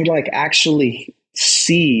I like actually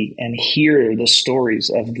see and hear the stories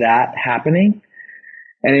of that happening.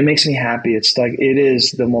 And it makes me happy. It's like, it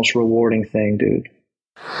is the most rewarding thing, dude.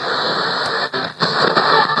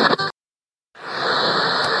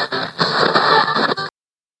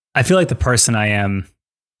 I feel like the person I am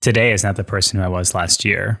today is not the person who I was last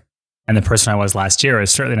year. And the person I was last year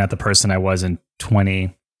is certainly not the person I was in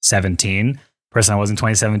 2017. The person I was in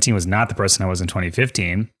 2017 was not the person I was in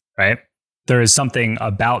 2015, right? There is something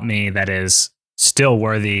about me that is still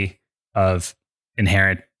worthy of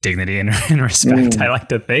inherent dignity and respect, I like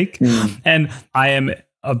to think. And I am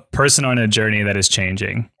a person on a journey that is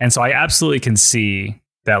changing. And so I absolutely can see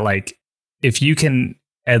that, like, if you can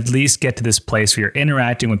at least get to this place where you're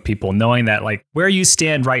interacting with people, knowing that like where you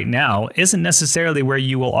stand right now isn't necessarily where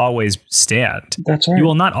you will always stand. That's right.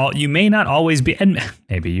 You may not always be, and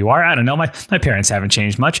maybe you are. I don't know. My parents haven't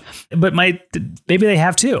changed much, but maybe they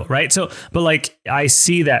have too, right? So, but like I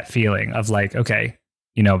see that feeling of like, okay,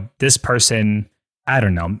 you know, this person, I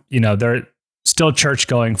don't know, you know, they're still church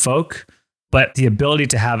going folk, but the ability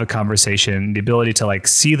to have a conversation, the ability to like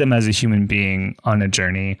see them as a human being on a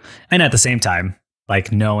journey, and at the same time,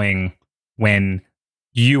 like knowing when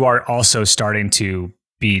you are also starting to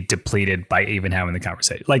be depleted by even having the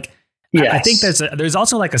conversation. Like, yes. I think there's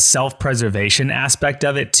also like a self-preservation aspect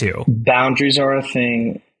of it too. Boundaries are a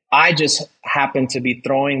thing. I just happen to be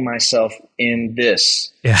throwing myself in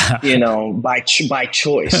this, you know, by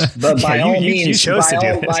choice. But by all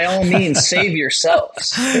means, save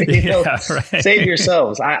yourselves. Right. Save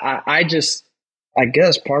yourselves. I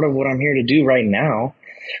guess part of what I'm here to do right now.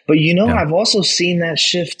 But, you know, I've also seen that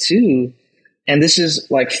shift too. And this is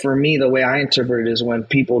like, for me, the way I interpret it is when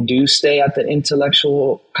people do stay at the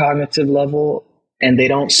intellectual cognitive level and they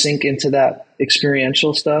don't sink into that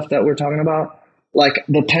experiential stuff that we're talking about. Like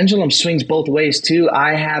the pendulum swings both ways too.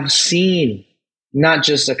 I have seen not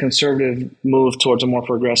just a conservative move towards a more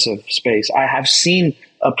progressive space. I have seen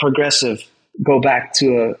a progressive go back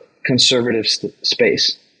to a conservative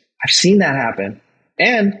space. I've seen that happen.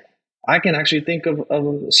 And I can actually think of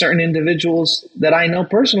certain individuals that I know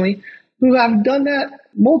personally who have done that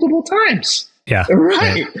multiple times. Yeah.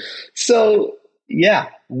 Right. Yeah. So, yeah,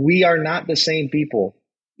 we are not the same people.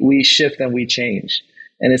 We shift and we change.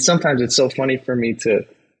 And sometimes it's so funny for me to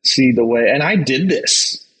see the way, and I did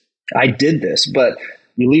this, but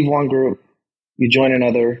you leave one group, you join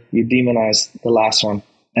another, you demonize the last one.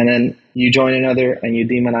 And then you join another and you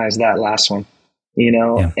demonize that last one, you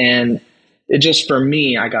know, and it just, for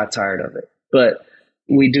me, I got tired of it. But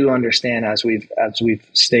we do understand, as we've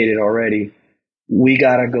stated already, we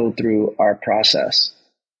got to go through our process.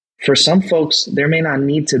 For some folks, there may not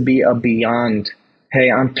need to be a beyond,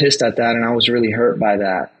 hey, I'm pissed at that and I was really hurt by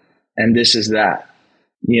that, and this is that.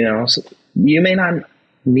 You know, so you may not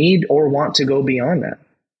need or want to go beyond that.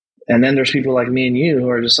 And then there's people like me and you who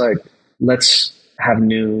are just like, let's have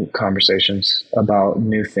new conversations about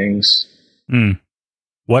new things.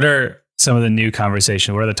 What are some of the new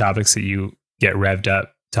conversation? What are the topics that you get revved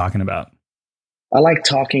up talking about? I like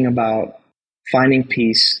talking about finding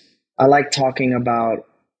peace. I like talking about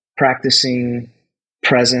practicing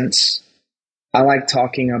presence. I like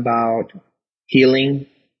talking about healing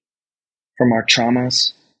from our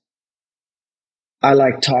traumas. I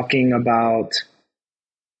like talking about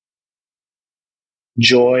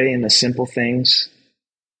joy in the simple things.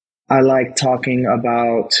 I like talking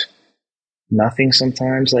about nothing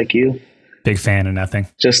sometimes, like you. Big fan of nothing.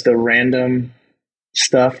 Just the random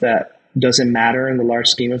stuff that doesn't matter in the large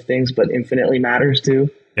scheme of things, but infinitely matters too.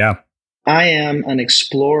 Yeah. I am an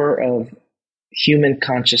explorer of human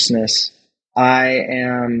consciousness. I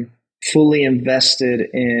am fully invested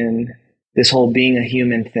in this whole being a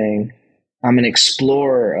human thing. I'm an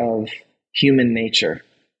explorer of human nature.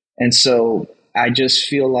 And so I just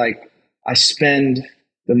feel like I spend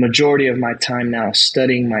the majority of my time now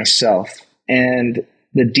studying myself. And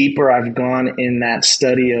the deeper I've gone in that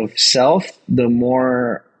study of self, the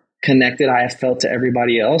more connected I have felt to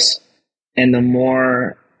everybody else. And the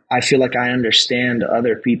more I feel like I understand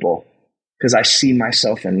other people because I see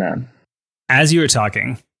myself in them. As you were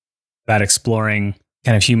talking about exploring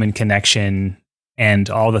kind of human connection and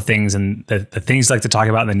all the things and the things you like to talk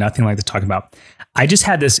about and the nothing you like to talk about, I just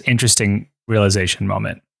had this interesting realization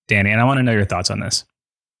moment, Danny, and I want to know your thoughts on this.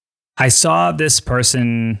 I saw this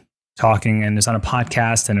person talking and it's on a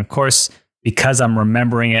podcast. And of course, because I'm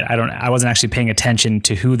remembering it, I wasn't actually paying attention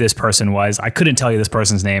to who this person was. I couldn't tell you this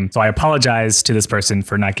person's name. So I apologize to this person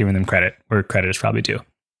for not giving them credit where credit is probably due.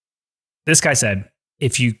 This guy said,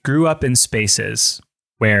 if you grew up in spaces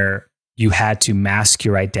where you had to mask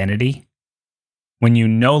your identity, when you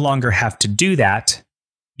no longer have to do that,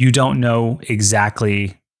 you don't know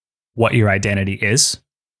exactly what your identity is.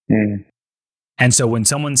 Mm. And so when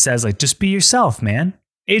someone says, like, just be yourself, man,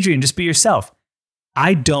 Adrian, just be yourself,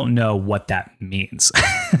 I don't know what that means.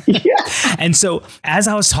 Yeah. And so as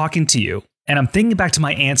I was talking to you, and I'm thinking back to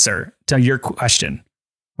my answer to your question,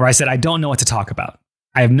 where I said, I don't know what to talk about.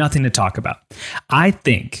 I have nothing to talk about. I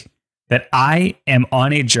think that I am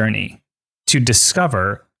on a journey to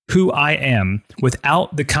discover who I am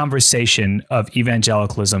without the conversation of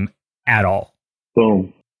evangelicalism at all.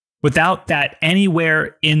 Boom. Without that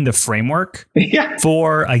anywhere in the framework, Yeah.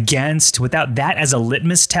 for, against, without that as a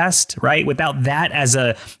litmus test, right? Without that as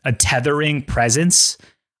a tethering presence,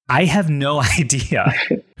 I have no idea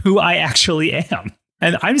who I actually am.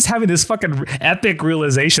 And I'm just having this fucking epic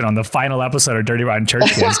realization on the final episode of Dirty Rotten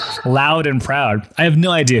Church Kids, loud and proud. I have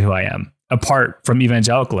no idea who I am apart from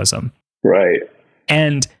evangelicalism. Right.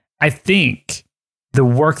 And I think the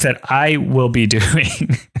work that I will be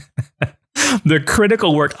doing, the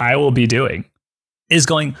critical work I will be doing, is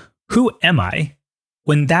going, who am I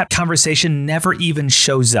when that conversation never even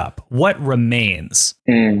shows up? What remains?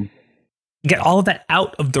 Mm. Get all of that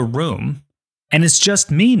out of the room, and it's just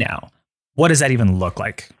me now. What does that even look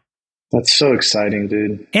like? That's so exciting,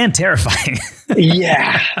 dude. And terrifying.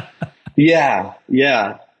 Yeah. Yeah.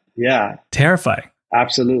 Yeah. Yeah. Terrifying.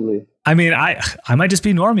 Absolutely. I mean, I might just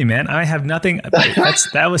be normie, man. I have nothing.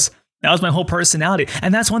 That was my whole personality.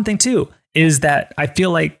 And that's one thing too, is that I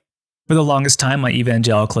feel like for the longest time, my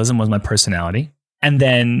evangelicalism was my personality. And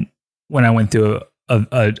then when I went through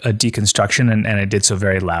a deconstruction and I did so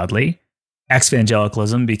very loudly,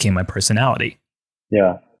 ex-evangelicalism became my personality.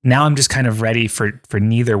 Yeah. Now I'm just kind of ready for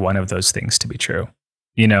neither one of those things to be true.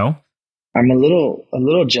 You know? I'm a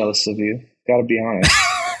little jealous of you. Gotta be honest.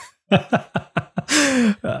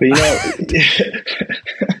 But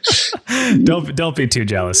don't be too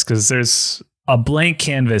jealous, because there's a blank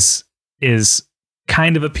canvas is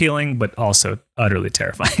kind of appealing, but also utterly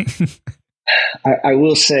terrifying. I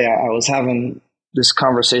will say I was having this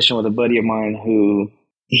conversation with a buddy of mine who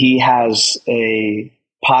he has a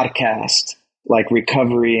podcast like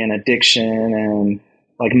recovery and addiction and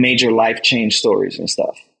like major life change stories and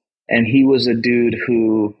stuff. And he was a dude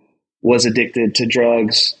who was addicted to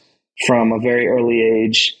drugs from a very early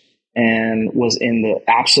age and was in the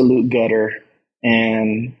absolute gutter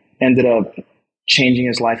and ended up changing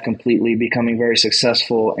his life completely, becoming very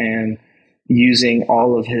successful and using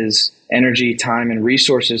all of his energy, time, and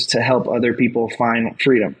resources to help other people find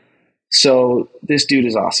freedom. So this dude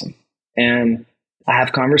is awesome. And I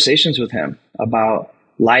have conversations with him about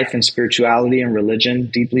life and spirituality and religion,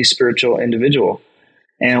 deeply spiritual individual.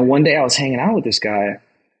 And one day I was hanging out with this guy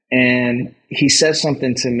and he said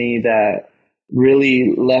something to me that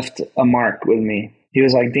really left a mark with me. He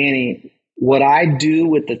was like, Danny, what I do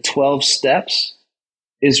with the 12 steps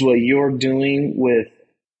is what you're doing with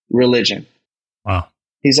religion. Wow.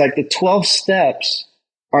 He's like, the 12 steps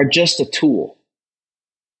are just a tool.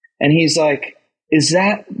 And he's like, is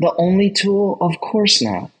that the only tool? Of course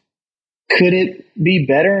not. Could it be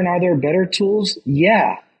better? And are there better tools?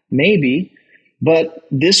 Yeah, maybe. But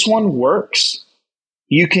this one works.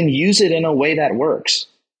 You can use it in a way that works.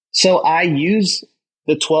 So I use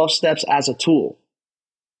the 12 steps as a tool.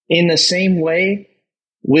 In the same way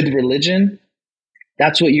with religion,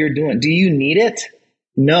 that's what you're doing. Do you need it?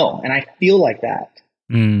 No. And I feel like that.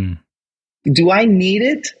 Mm. Do I need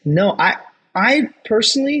it? No. I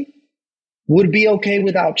personally would be okay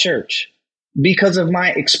without church because of my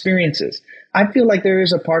experiences. I feel like there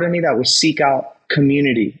is a part of me that would seek out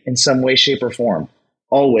community in some way, shape, or form.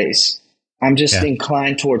 Always. I'm just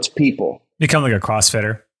inclined towards people. Become like a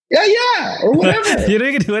CrossFitter. Yeah, or whatever. You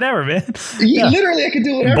can do whatever, man. Literally, I could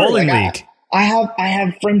do whatever. Bowling league. I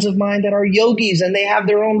have friends of mine that are yogis and they have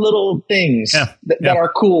their own little things that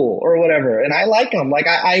are cool or whatever. And I like them. Like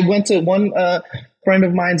I went to one friend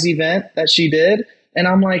of mine's event that she did, and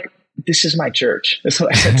I'm like, this is my church. That's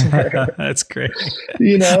what I said to her. That's great.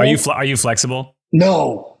 You know, are you flexible?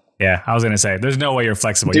 No. Yeah, I was going to say, there's no way you're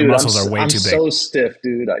flexible. Dude, your muscles are way too big. I'm so stiff,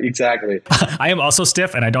 dude. Exactly. I am also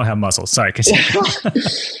stiff and I don't have muscles. Sorry.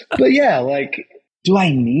 But yeah, like, do I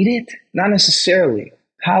need it? Not necessarily.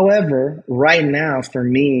 However, right now for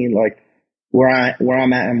me, like where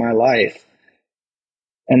I'm at in my life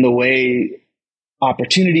and the way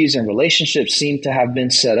opportunities and relationships seem to have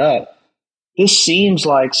been set up, this seems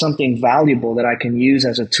like something valuable that I can use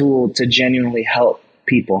as a tool to genuinely help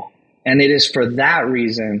people. And it is for that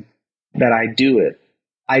reason that I do it.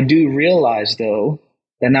 I do realize, though,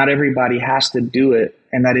 that not everybody has to do it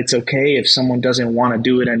and that it's okay if someone doesn't want to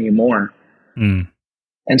do it anymore. Mm.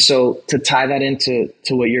 And so to tie that into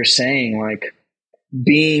what you're saying, like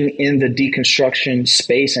being in the deconstruction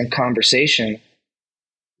space and conversation,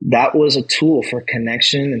 that was a tool for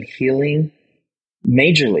connection and healing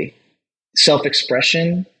majorly.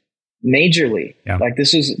 Self-expression majorly. Yeah. Like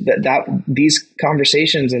this is that these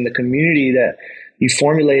conversations in the community that you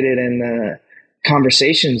formulated and the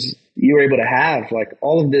conversations you were able to have, like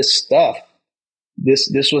all of this stuff,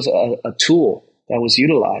 this was a tool that was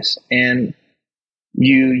utilized, and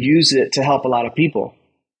you use it to help a lot of people.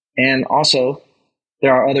 And also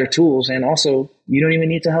there are other tools, and also you don't even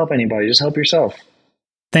need to help anybody, just help yourself.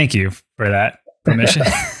 Thank you for that permission.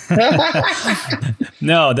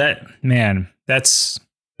 No, that's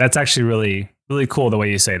actually really, really cool the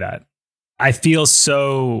way you say that. I feel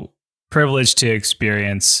so privileged to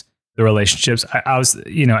experience the relationships. I was,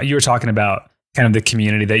 you were talking about kind of the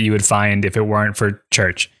community that you would find if it weren't for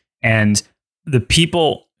church, and the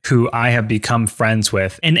people who I have become friends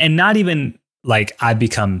with, and not even like I've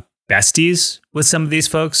become besties with some of these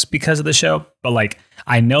folks because of the show, but like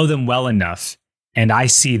I know them well enough and I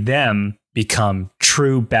see them become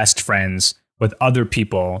true best friends with other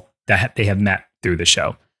people that they have met through the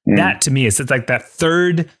show. Mm. That to me is like that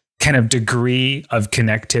third kind of degree of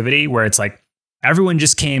connectivity where it's like everyone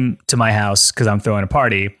just came to my house because I'm throwing a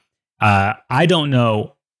party. I don't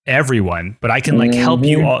know everyone, but I can like help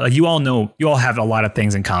you all. You all know, you all have a lot of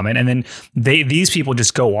things in common. And then these people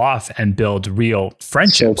just go off and build real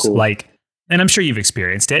friendships. So cool. Like, and I'm sure you've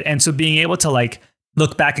experienced it. And so being able to like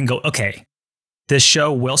look back and go, okay, this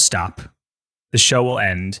show will stop. The show will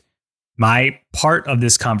end. My part of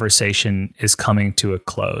this conversation is coming to a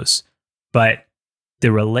close, but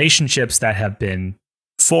the relationships that have been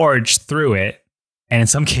forged through it, and in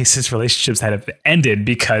some cases, relationships that have ended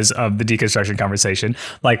because of the deconstruction conversation,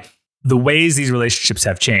 like the ways these relationships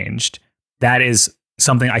have changed, that is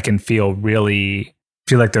something I can feel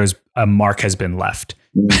like there's a mark has been left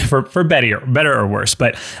for better or worse.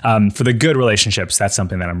 But for the good relationships, that's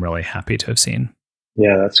something that I'm really happy to have seen.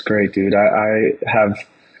 Yeah, that's great, dude. I have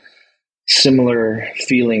similar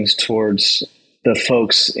feelings towards the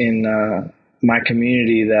folks in my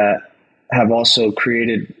community that have also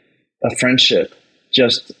created a friendship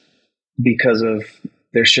just because of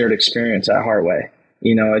their shared experience at Heartway.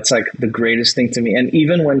 It's like the greatest thing to me. And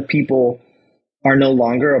even when people are no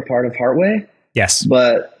longer a part of Heartway, yes,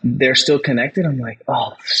 but they're still connected, I'm like,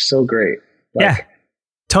 oh, so great. Like, yeah,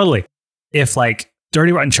 totally. If like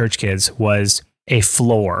Dirty Rotten Church Kids was a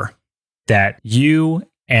floor that you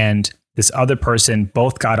and this other person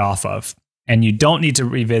both got off of, and you don't need to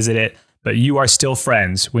revisit it, but you are still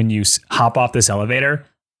friends when you hop off this elevator,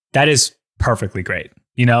 that is perfectly great.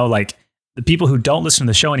 Like the people who don't listen to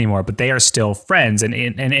the show anymore, but they are still friends. And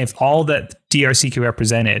if all that DRCQ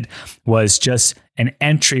represented was just an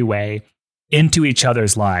entryway into each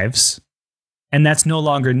other's lives, and that's no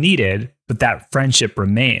longer needed, but that friendship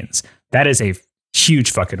remains, that is a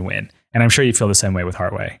huge fucking win. And I'm sure you feel the same way with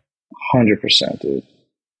Heartway. 100%, dude.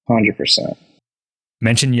 100%.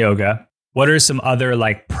 Mention yoga. What are some other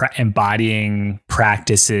like embodying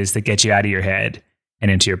practices that get you out of your head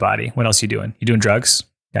and into your body? What else are you doing? You doing drugs?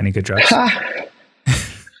 Got any good drugs?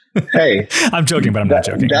 Hey, I'm joking, but I'm not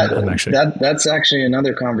joking. That's actually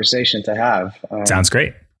another conversation to have. Sounds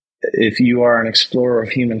great. If you are an explorer of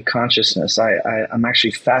human consciousness, I'm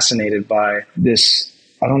actually fascinated by this.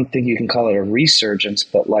 I don't think you can call it a resurgence,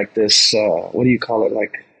 but like this, what do you call it?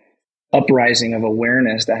 Like uprising of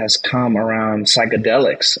awareness that has come around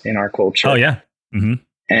psychedelics in our culture. Oh, yeah. Mm-hmm.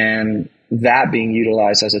 And that being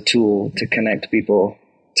utilized as a tool to connect people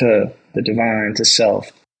to the divine, to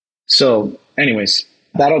self. So anyways,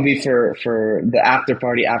 that'll be for the after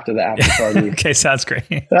party after the after party. Okay, sounds great.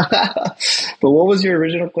 But what was your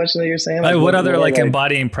original question that you're saying? Like, what other like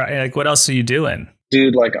embodying, like what else are you doing?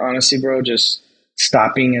 Dude, like honestly, bro, just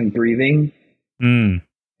stopping and breathing and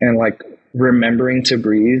like remembering to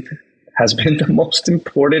breathe has been the most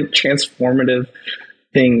important transformative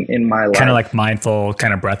thing in my life. Kind of like mindful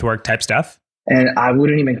kind of breath work type stuff. And I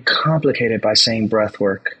wouldn't even complicate it by saying breath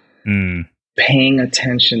work. Paying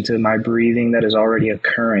attention to my breathing that is already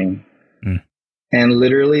occurring. And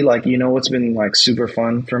literally, like, you know what's been like super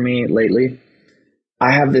fun for me lately?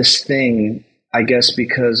 I have this thing, I guess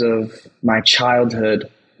because of my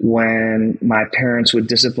childhood, when my parents would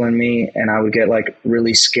discipline me and I would get like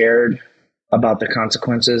really scared about the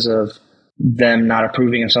consequences of them not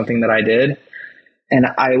approving of something that I did. And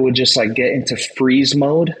I would just like get into freeze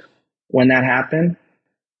mode when that happened.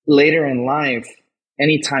 Later in life,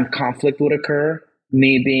 anytime conflict would occur,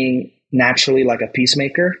 me being naturally like a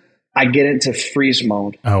peacemaker, I get into freeze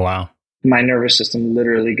mode. Oh, wow. My nervous system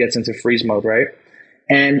literally gets into freeze mode, right?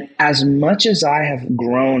 And as much as I have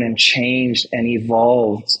grown and changed and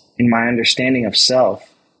evolved in my understanding of self,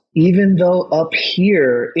 even though up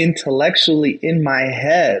here intellectually in my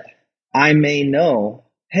head, I may know,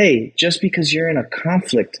 hey, just because you're in a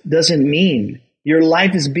conflict doesn't mean your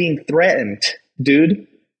life is being threatened, dude.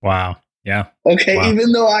 Wow. Yeah. Okay. Wow.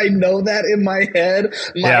 Even though I know that in my head,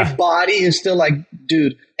 my body is still like,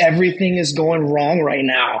 dude, everything is going wrong right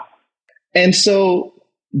now. And so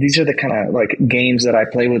these are the kind of like games that I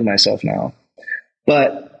play with myself now.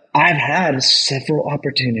 But I've had several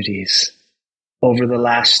opportunities over the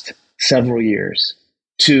last several years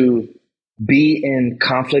to be in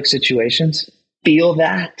conflict situations, feel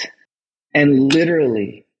that, and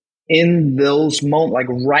literally in those moments, like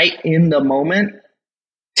right in the moment,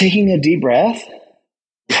 taking a deep breath,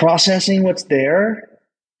 processing what's there,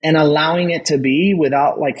 and allowing it to be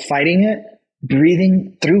without like fighting it,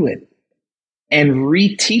 breathing through it, and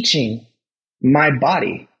reteaching my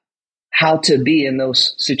body how to be in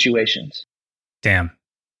those situations. Damn.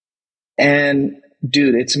 And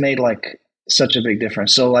dude, it's made like such a big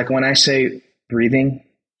difference. So like when I say breathing,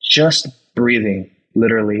 just breathing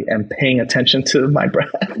literally and paying attention to my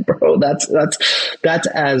breath, bro, that's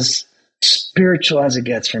as spiritual as it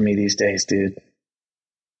gets for me these days, dude.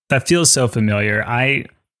 That feels so familiar.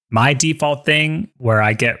 My default thing where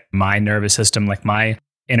I get my nervous system, like my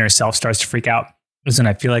inner self starts to freak out is when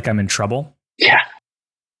I feel like I'm in trouble. Yeah.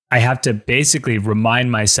 I have to basically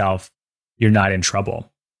remind myself, you're not in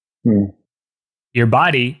trouble. Your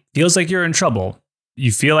body feels like you're in trouble.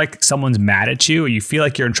 You feel like someone's mad at you, or you feel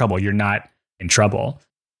like you're in trouble. You're not in trouble.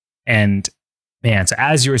 And man, so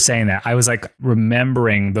as you were saying that, I was like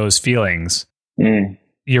remembering those feelings.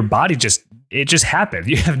 Your body just happened.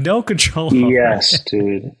 You have no control over it.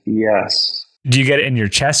 Dude. Yes. Do you get it in your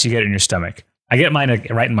chest? You get it in your stomach? I get mine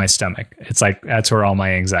right in my stomach. It's like, that's where all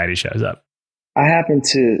my anxiety shows up. I happen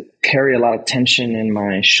to carry a lot of tension in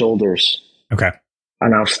my shoulders. Okay.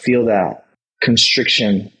 And I'll feel that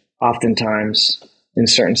constriction oftentimes in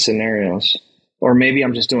certain scenarios. Or maybe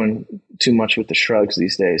I'm just doing too much with the shrugs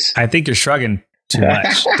these days. I think you're shrugging too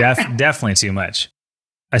much. Definitely too much.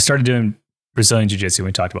 I started doing Brazilian Jiu-Jitsu.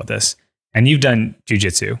 We talked about this. And you've done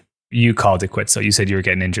Jiu-Jitsu. You called it quits. So you said you were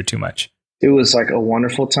getting injured too much. It was like a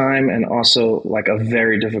wonderful time and also like a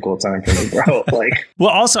very difficult time for me, bro. Like, well,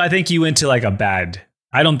 also, I think you went to like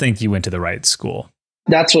I don't think you went to the right school.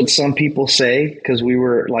 That's what some people say, because we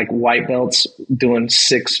were like white belts doing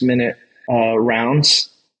 6-minute rounds,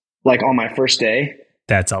 like on my first day.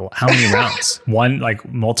 That's how many rounds? One, like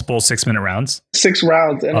multiple 6-minute rounds? 6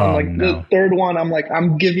 rounds. And I'm like, the third one, I'm like,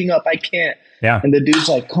 I'm giving up. I can't. Yeah. And the dude's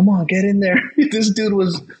like, come on, get in there. This dude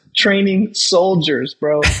was training soldiers,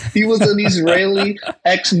 bro. He was an Israeli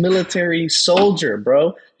ex-military soldier,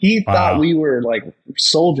 bro. He thought we were like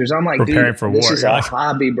soldiers. I'm like, preparing dude, for this war. is a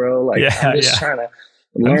hobby, bro. Like, I'm just trying to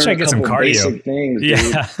learn a couple basic things, dude.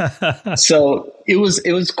 Yeah. So it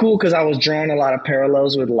was cool because I was drawing a lot of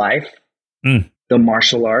parallels with life, the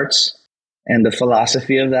martial arts, and the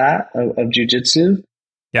philosophy of that, of jiu-jitsu.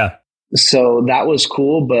 Yeah. So that was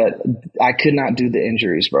cool, but I could not do the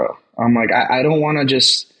injuries, bro. I'm like, I don't want to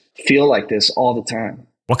just feel like this all the time.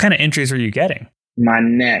 What kind of injuries were you getting? My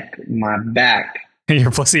neck, my back.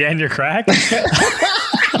 Your pussy and your crack?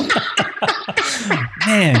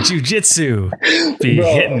 Man, jiu-jitsu.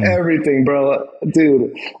 Hitting everything, bro.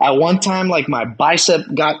 Dude, at one time, like my bicep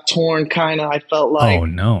got torn, kind of. I felt like. Oh,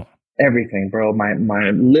 no. Everything, bro. My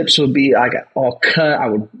lips would be like all cut.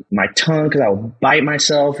 My tongue, because I would bite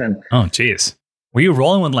myself. And oh, geez. Were you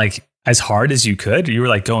rolling with like as hard as you could? You were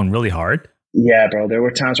like going really hard? Yeah, bro. There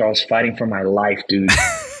were times where I was fighting for my life, dude.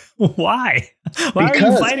 Why? Why are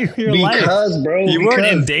you fighting for your life? Because, bro. You weren't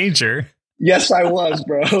in danger. Yes, I was,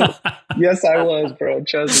 bro. Yes, I was, bro.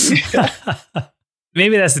 Trust me.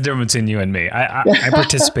 maybe that's the difference between you and me. I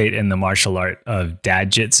participate in the martial art of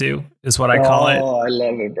dad jitsu is what I call it. Oh, I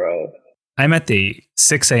love it, bro. I'm at the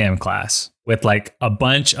 6 a.m. class with like a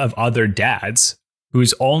bunch of other dads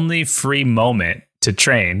whose only free moment to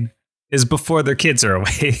train is before their kids are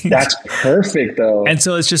awake. That's perfect, though. And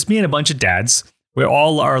so it's just me and a bunch of dads. We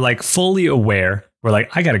all are like fully aware. We're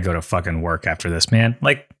like, I got to go to fucking work after this, man.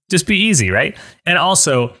 Like, just be easy, right? And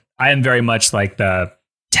also, I am very much like the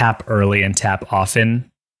tap early and tap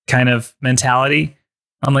often kind of mentality.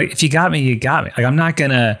 I'm like, if you got me, you got me. Like, I'm not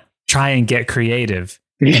going to try and get creative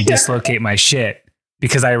and dislocate my shit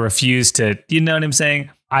because I refuse to, you know what I'm saying?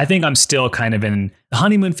 I think I'm still kind of in the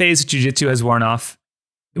honeymoon phase of jiu-jitsu has worn off.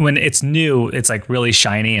 When it's new, it's like really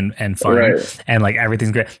shiny and fun, right, and like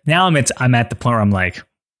everything's great. Now I'm at the point where I'm like,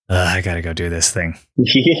 I gotta go do this thing.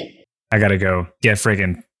 I gotta go get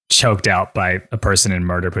friggin' choked out by a person in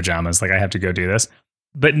murder pajamas. Like I have to go do this.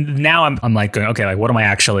 But now I'm like going, okay, like what am I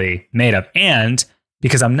actually made of? And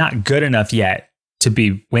because I'm not good enough yet to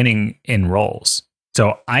be winning in roles,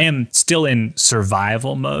 so I am still in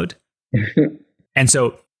survival mode, and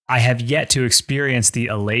so I have yet to experience the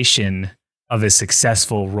elation of a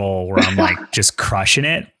successful role where I'm like just crushing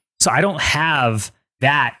it. So I don't have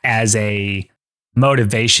that as a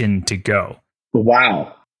motivation to go.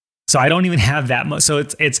 Wow. So I don't even have that much. So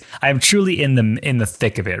I'm truly in the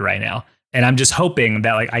thick of it right now. And I'm just hoping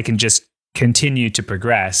that like I can just continue to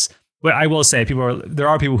progress. But I will say there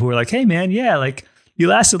are people who are like, hey man, yeah, like you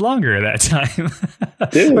lasted longer at that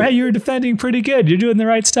time. Right, you were defending pretty good. You're doing the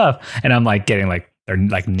right stuff. And I'm like getting like, their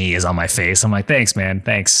like knee is on my face. I'm like, thanks, man.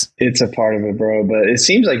 Thanks. It's a part of it, bro. But it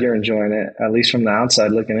seems like you're enjoying it, at least from the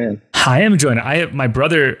outside looking in. I am enjoying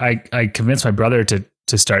it. I convinced my brother to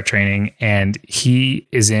start training, and he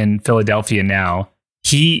is in Philadelphia now.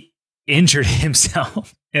 He injured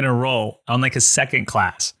himself in a roll on like his second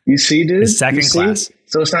class. You see, dude? His second class.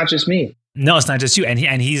 So it's not just me. No, it's not just you.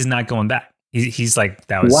 And he's not going back. He's like,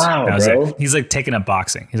 that was bro. it. He's like taking up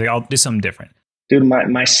boxing. He's like, I'll do something different. Dude,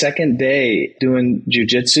 my second day doing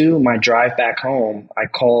jiu-jitsu, my drive back home, I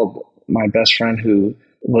called my best friend who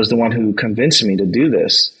was the one who convinced me to do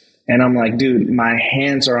this. And I'm like, dude, my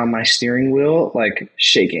hands are on my steering wheel, like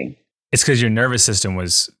shaking. It's because your nervous system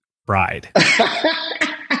was fried.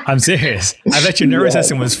 I'm serious. I bet your nervous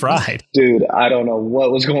system was fried. Dude, I don't know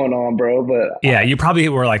what was going on, bro. But yeah, you probably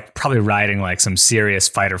were like riding like some serious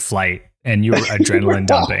fight or flight and you were adrenaline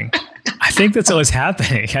dumping. I think that's what was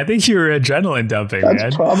happening. I think you were adrenaline dumping, man.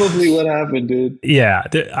 That's probably what happened, dude. Yeah.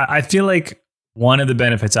 I feel like one of the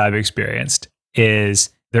benefits I've experienced is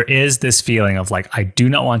there is this feeling of like, I do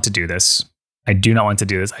not want to do this. I do not want to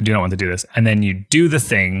do this. I do not want to do this. And then you do the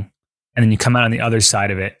thing and then you come out on the other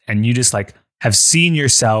side of it and you just like have seen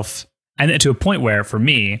yourself. And to a point where for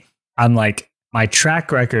me, I'm like, my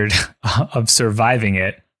track record of surviving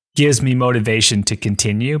it gives me motivation to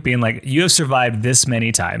continue being like, you have survived this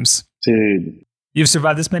many times. Dude, you've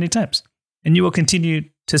survived this many times and you will continue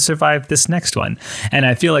to survive this next one. And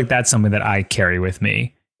I feel like that's something that I carry with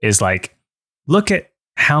me is like, look at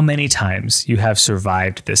how many times you have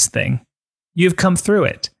survived this thing. You've come through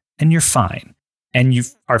it and you're fine. And you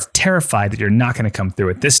are terrified that you're not going to come through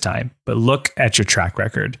it this time, but look at your track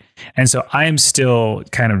record. And so I am still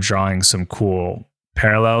kind of drawing some cool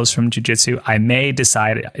parallels from jiu-jitsu. I may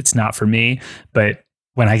decide it's not for me, but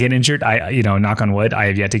when I get injured, knock on wood, I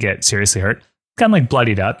have yet to get seriously hurt. Gotten like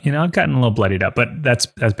bloodied up, I've gotten a little bloodied up, but that's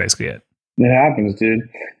basically it. It happens, dude.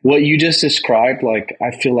 What you just described, like,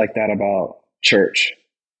 I feel like that about church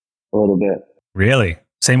a little bit. Really?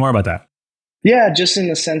 Say more about that. Yeah, just in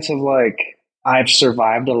the sense of like, I've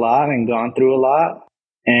survived a lot and gone through a lot.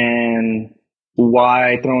 And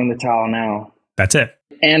why throw in the towel now? That's it.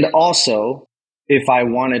 And also, if I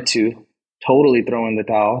wanted to totally throw in the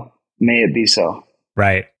towel, may it be so.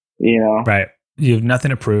 Right. Right. You have nothing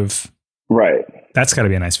to prove. Right. That's got to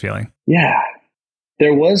be a nice feeling. Yeah.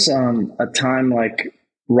 There was a time like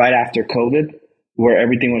right after COVID where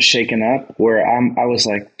everything was shaken up where I was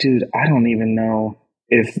like, dude, I don't even know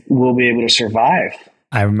if we'll be able to survive.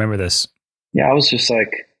 I remember this. Yeah, I was just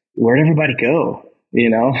like, where'd everybody go?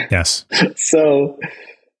 Yes. So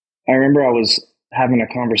I remember I was having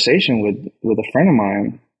a conversation with a friend of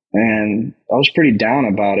mine and I was pretty down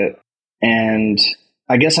about it. And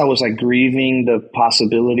I guess I was like grieving the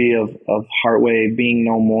possibility of Heartway being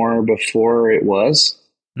no more before it was.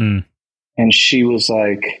 Mm. And she was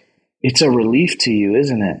like, it's a relief to you,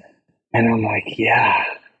 isn't it? And I'm like, yeah.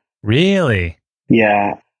 Really?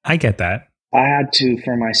 Yeah. I get that. I had to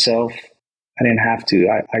for myself. I didn't have to.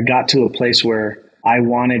 I got to a place where I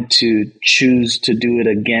wanted to choose to do it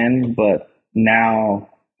again, but now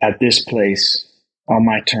at this place on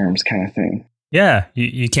my terms kind of thing. Yeah.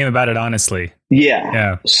 You came about it honestly. Yeah.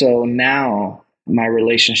 Yeah. So now my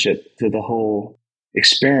relationship to the whole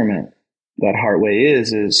experiment that Heartway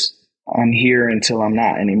is I'm here until I'm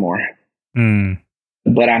not anymore.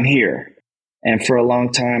 But I'm here. And for a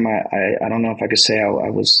long time, I don't know if I could say I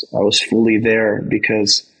was fully there,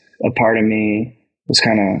 because a part of me was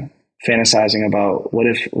kind of fantasizing about what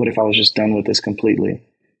if I was just done with this completely.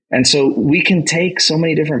 And so we can take so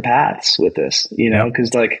many different paths with this,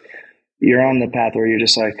 because like you're on the path where you're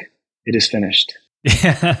just like, it is finished.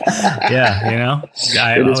 Yeah,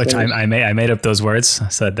 I made up those words. I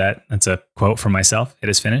said that. That's a quote from myself. It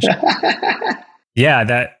is finished. Yeah,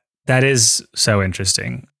 that is so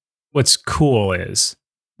interesting. What's cool is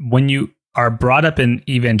when you are brought up in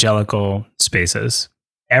evangelical spaces,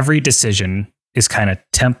 every decision is kind of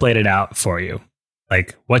templated out for you.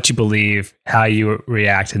 Like what you believe, how you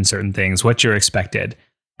react in certain things, what you're expected.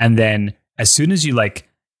 And then as soon as you like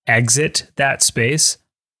exit that space,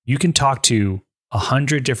 you can talk to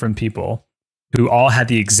 100 different people who all had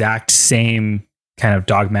the exact same kind of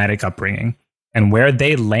dogmatic upbringing. And where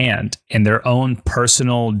they land in their own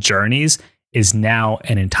personal journeys is now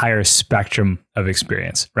an entire spectrum of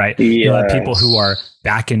experience, right? Yes. You'll have people who are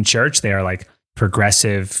back in church. They are like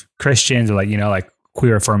progressive Christians, or like, like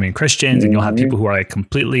queer affirming Christians. And you'll have people who are like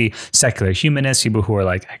completely secular humanists, people who are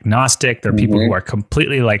like agnostic. There are people who are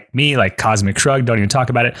completely like me, like cosmic shrug, don't even talk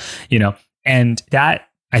about it, and that,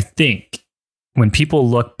 I think, when people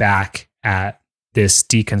look back at this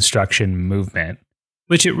deconstruction movement,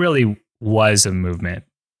 which it really was a movement,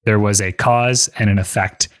 there was a cause and an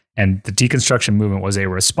effect. And the deconstruction movement was a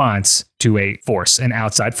response to a force, an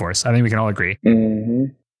outside force. I think we can all agree.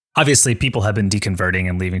 Obviously, people have been deconverting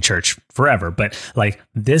and leaving church forever, but like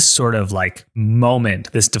this sort of like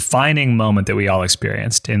moment, this defining moment that we all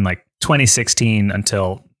experienced in like 2016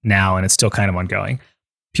 until now, and it's still kind of ongoing,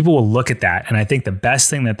 people will look at that. And I think the best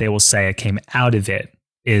thing that they will say came out of it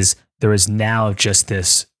is there is now just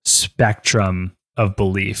this spectrum of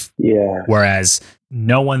belief. Yeah. Whereas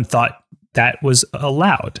no one thought that was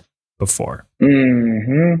allowed before.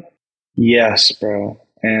 Yes, bro.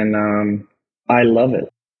 And I love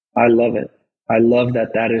it. I love it. I love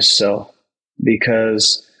that is so,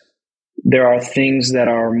 because there are things that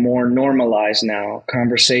are more normalized now,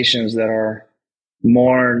 conversations that are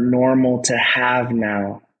more normal to have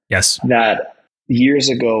now. Yes. That years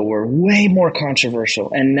ago were way more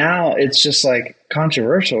controversial. And now it's just like,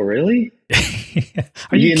 controversial, really?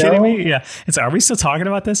 Are you kidding me? Yeah. Are we still talking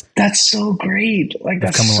about this? That's so great. Like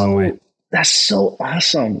that's come a long way. That's so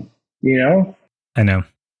awesome. I know.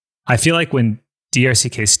 I feel like when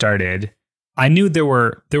DRCK started, I knew there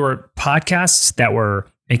were podcasts that were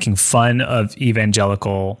making fun of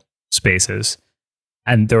evangelical spaces,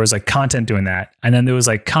 and there was like content doing that. And then there was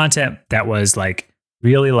like content that was like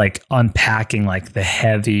really like unpacking like the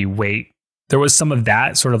heavy weight. There was some of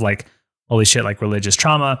that sort of like, holy shit, like religious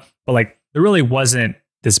trauma, but like there really wasn't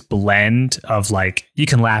this blend of like, you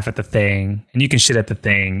can laugh at the thing and you can shit at the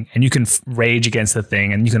thing and you can rage against the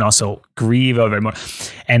thing and you can also grieve over it more.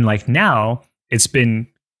 And like now it's been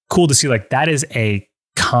cool to see like that is a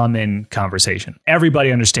common conversation.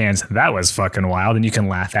 Everybody understands that was fucking wild and you can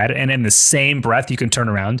laugh at it. And in the same breath, you can turn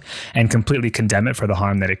around and completely condemn it for the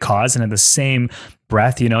harm that it caused. And in the same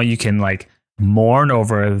breath, you can like mourn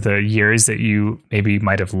over the years that you maybe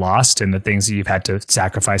might have lost and the things that you've had to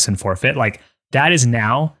sacrifice and forfeit. Like that is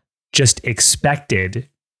now just expected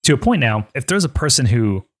to a point now. If there's a person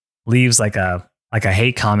who leaves like a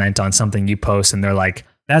hate comment on something you post and they're like,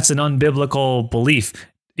 that's an unbiblical belief,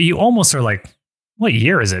 you almost are like, what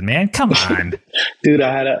year is it, man? Come on. Dude,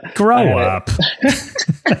 grow up.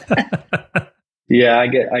 Yeah, I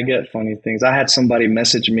get funny things. I had somebody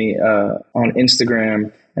message me on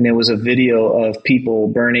Instagram, and it was a video of people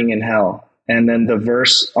burning in hell. And then the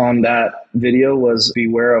verse on that video was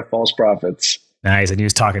beware of false prophets. Nice. And he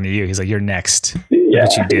was talking to you. He's like, you're next. Yeah,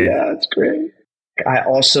 what you did. Yeah, it's great. I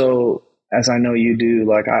also, as I know you do,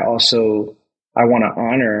 like I want to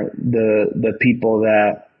honor the people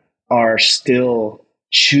that are still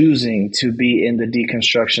choosing to be in the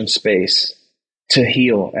deconstruction space to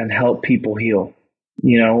heal and help people heal.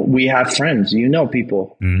 We have friends,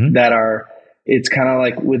 people that are, it's kind of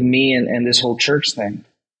like with me and this whole church thing.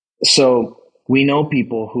 So we know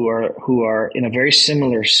people who are in a very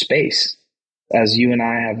similar space as you and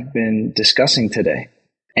I have been discussing today.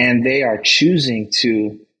 And they are choosing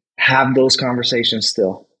to have those conversations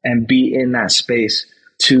still and be in that space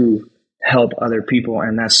to help other people.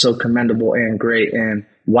 And that's so commendable and great. And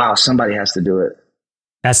wow, somebody has to do it.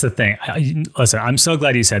 That's the thing. Listen, I'm so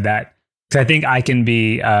glad you said that, because I think I can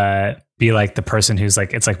be like the person who's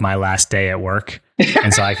like, it's like my last day at work.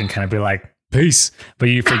 And so I can kind of be like, peace. But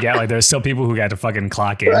you forget, like, there's still people who got to fucking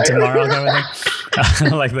clock in tomorrow kind of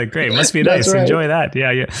thing. like, great, must be nice. Right. Enjoy that.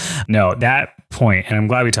 Yeah. No, that point, and I'm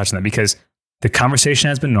glad we touched on that because the conversation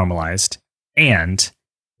has been normalized and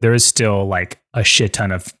there is still like a shit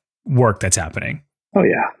ton of work that's happening. Oh,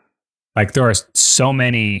 yeah. Like there are so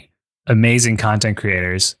many amazing content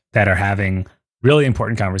creators that are having really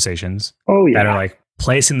important conversations. Oh, yeah. That are like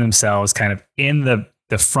placing themselves kind of in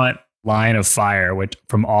the front line of fire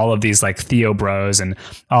from all of these like Theo Bros and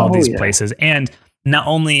all of these places. And not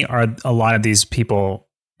only are a lot of these people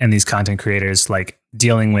and these content creators like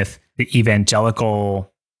dealing with the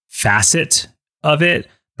evangelical facet of it,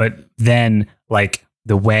 but then like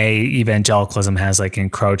the way evangelicalism has like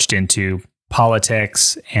encroached into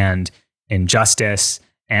politics and injustice.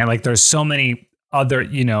 And like there's so many other,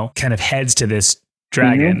 kind of heads to this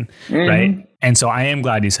dragon, right? And so I am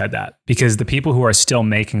glad you said that because the people who are still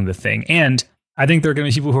making the thing, and I think there are going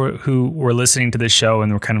to be people who were listening to this show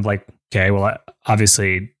and were kind of like, okay, well,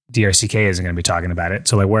 obviously DRCK isn't going to be talking about it.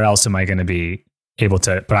 So like, where else am I going to be able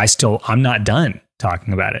to, but I'm not done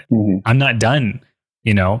talking about it. I'm not done,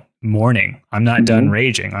 mourning. I'm not done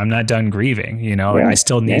raging. I'm not done grieving, I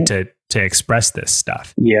still need to express this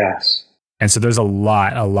stuff. Yes. And so there's a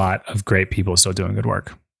lot of great people still doing good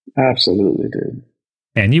work. Absolutely, dude.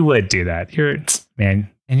 And you would do that. And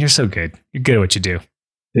you're so good. You're good at what you do.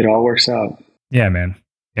 It all works out. Yeah, man.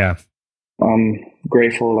 Yeah. I'm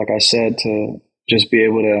grateful, like I said, to just be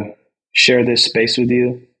able to share this space with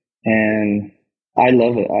you. And I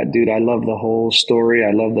love it. I love the whole story.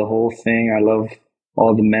 I love the whole thing. I love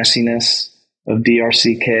all the messiness of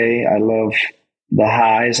DRCK. I love the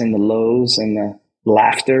highs and the lows and the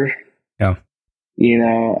laughter. Yeah.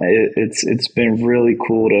 It's been really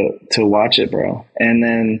cool to watch it, bro. And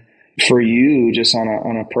then for you, just on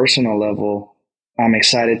a personal level, I'm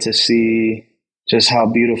excited to see just how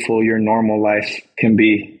beautiful your normal life can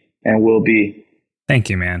be and will be.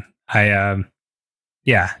 Thank you, man. There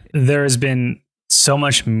has been so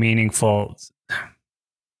much meaningful.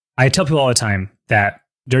 I tell people all the time that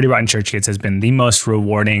Dirty Rotten Church Kids has been the most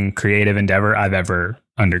rewarding creative endeavor I've ever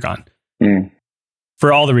undergone.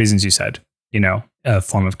 For all the reasons you said, a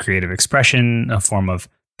form of creative expression, a form of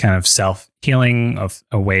kind of self-healing, of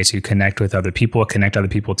a way to connect with other people, connect other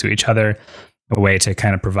people to each other, a way to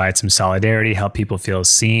kind of provide some solidarity, help people feel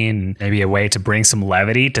seen, maybe a way to bring some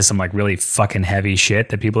levity to some like really fucking heavy shit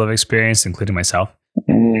that people have experienced, including myself.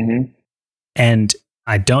 And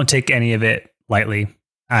I don't take any of it lightly.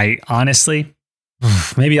 I honestly,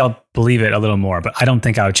 maybe I'll believe it a little more, but I don't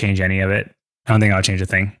think I would change any of it. I don't think I would change a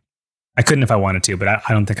thing. I couldn't if I wanted to, but I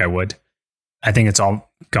don't think I would. I think it's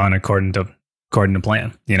all gone according to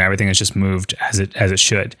plan. Everything has just moved as it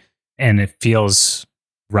should, and it feels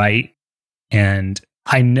right. And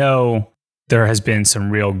I know there has been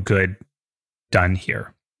some real good done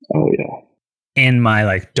here. Oh yeah. In my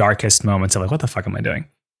like darkest moments of like, what the fuck am I doing?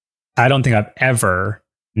 I don't think I've ever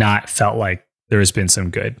not felt like there has been some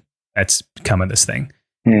good that's come of this thing.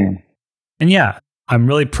 And yeah, I'm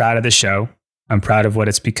really proud of the show. I'm proud of what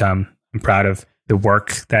it's become. I'm proud of the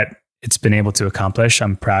work that it's been able to accomplish.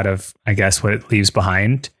 I'm proud of, I guess, what it leaves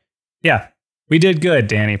behind. Yeah, we did good,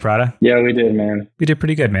 Danny Prada. Yeah, we did, man. We did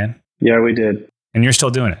pretty good, man. Yeah, we did. And you're still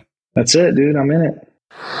doing it. That's it, dude. I'm in it.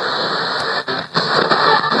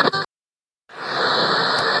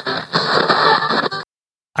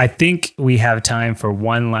 I think we have time for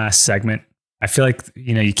one last segment. I feel like,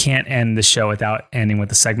 you can't end the show without ending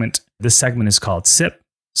with a segment. This segment is called Sip,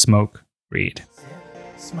 Smoke, Read.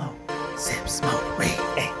 Sip, smoke, read.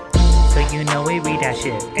 Ay. So we read that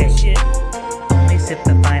shit. Only sip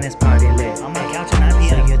the finest party lit. On my couch and IPM.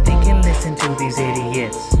 So you're thinking, listen to these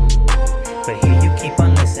idiots. But here you keep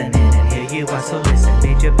on listening, and here you are, so listen.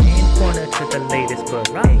 Made your pain corner to the latest book.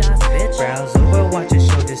 Browse over, watch a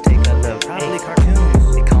show, just take a look. Probably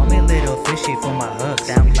cartoons. They call me Little Fishy for my hooks.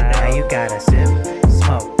 Now you gotta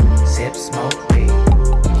sip, smoke, read.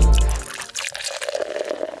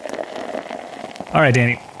 All right,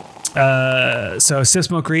 Danny. So Sip,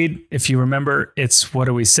 Smoke, Read, if you remember, it's what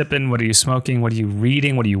are we sipping? What are you smoking? What are you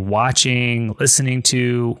reading? What are you watching, listening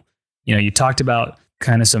to? You talked about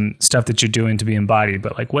kind of some stuff that you're doing to be embodied,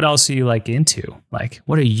 but like, what else are you like into? Like,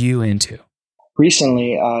 what are you into?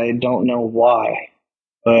 Recently, I don't know why,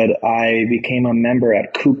 but I became a member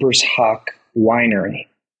at Cooper's Hawk Winery.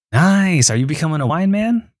 Nice. Are you becoming a wine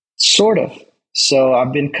man? Sort of. So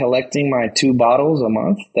I've been collecting my 2 bottles a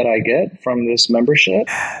month that I get from this membership.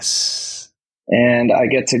 Yes. And I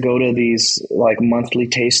get to go to these like monthly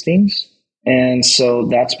tastings. And so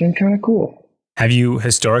that's been kind of cool. Have you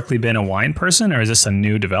historically been a wine person, or is this a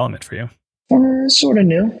new development for you? Sort of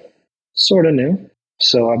new.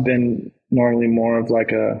 So I've been normally more of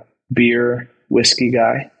like a beer, whiskey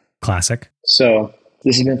guy. Classic. So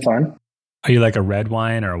this has been fun. Are you like a red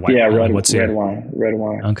wine or a white Yeah, wine? red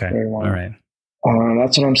wine. Okay. Red wine. All right.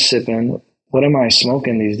 That's what I'm sipping. What am I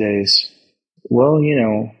smoking these days? Well,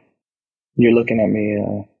 you're looking at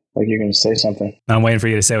me like you're going to say something. I'm waiting for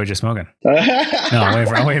you to say what you're smoking. No,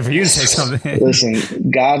 I'm waiting for you to say something.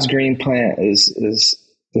 Listen, God's green plant is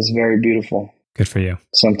very beautiful. Good for you.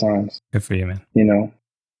 Sometimes. Good for you, man.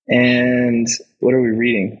 And what are we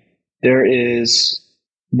reading? There is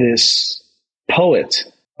this poet,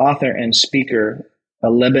 author, and speaker, a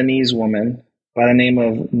Lebanese woman by the name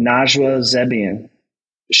of Najwa Zebian.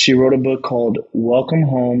 She wrote a book called Welcome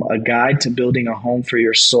Home, A Guide to Building a Home for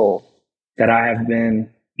Your Soul that I have been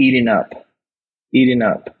eating up.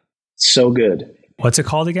 So good. What's it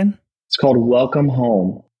called again? It's called Welcome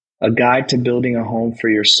Home, A Guide to Building a Home for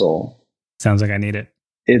Your Soul. Sounds like I need it.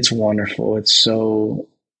 It's wonderful. It's so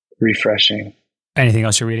refreshing. Anything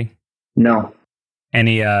else you're reading? No.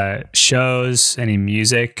 Any shows? Any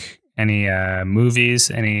music? Any movies?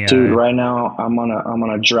 Any? Dude, right now I'm on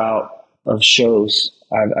a drought of shows.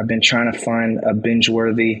 I've been trying to find a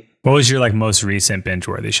binge-worthy. What was your like most recent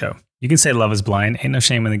binge-worthy show? You can say Love Is Blind. Ain't no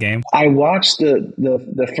shame in the game. I watched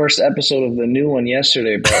the first episode of the new one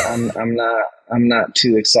yesterday, but I'm not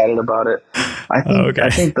too excited about it. I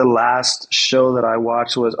think the last show that I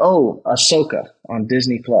watched was Ahsoka on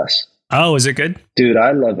Disney Plus. Oh, is it good? Dude,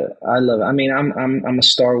 I love it. I mean, I'm a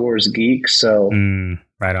Star Wars geek, so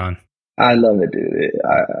right on. I love it, dude.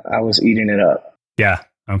 I was eating it up. Yeah.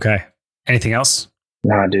 Okay. Anything else?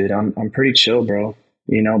 Nah, dude, I'm pretty chill, bro.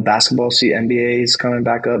 Basketball, NBA is coming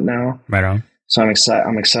back up now. Right on. So I'm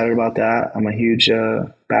excited about that. I'm a huge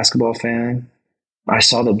basketball fan. I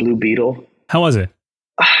saw the Blue Beetle. How was it?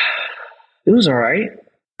 It was all right.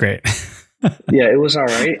 Great. Yeah, it was all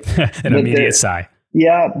right. An immediate sigh.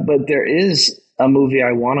 Yeah, but there is a movie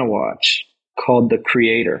I want to watch called The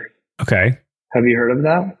Creator. Okay. Have you heard of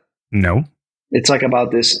that? No. It's like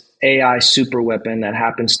about this AI super weapon that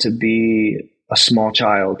happens to be a small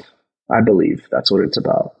child. I believe that's what it's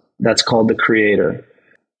about. That's called The Creator.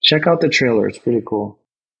 Check out the trailer. It's pretty cool.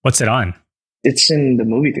 What's it on? It's in the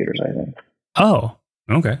movie theaters, I think. Oh,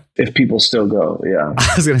 okay. If people still go, yeah.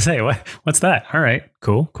 I was going to say, what's that? All right.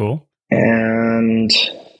 Cool. And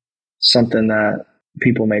something that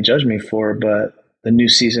people may judge me for, but the new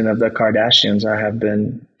season of The Kardashians I have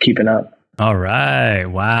been keeping up. All right.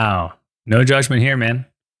 Wow. No judgment here, man.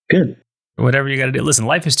 Good. Whatever you got to do. Listen,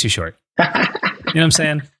 life is too short. You know what I'm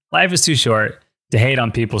saying? Life is too short to hate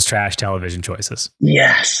on people's trash television choices.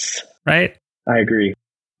 Yes. Right? I agree.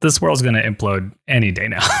 This world's going to implode any day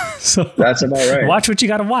now. So that's about right. Watch what you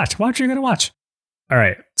got to watch. Watch what you're going to watch. All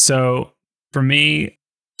right. So for me,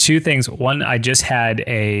 two things. One, I just had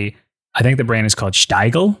I think the brand is called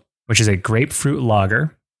Steigl, which is a grapefruit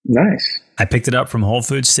lager. Nice. I picked it up from Whole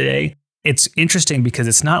Foods today. It's interesting because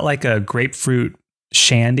it's not like a grapefruit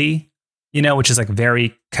shandy, which is like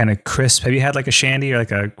very kind of crisp. Have you had like a shandy or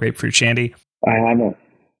like a grapefruit shandy? I haven't.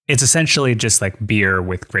 It's essentially just like beer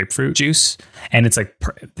with grapefruit juice. And it's like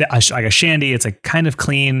a shandy. It's like kind of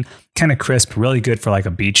clean, kind of crisp, really good for like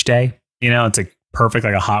a beach day. It's like perfect,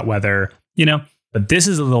 like a hot weather, but this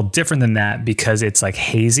is a little different than that because it's like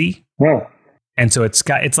hazy. Yeah. And so it's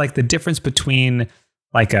like the difference between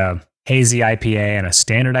like a hazy IPA and a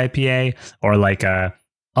standard IPA, or like a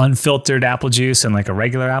unfiltered apple juice and like a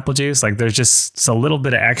regular apple juice. Like there's just a little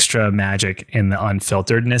bit of extra magic in the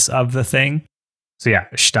unfilteredness of the thing. So yeah,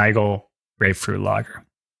 Steigl grapefruit lager.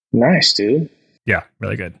 Nice, dude. Yeah,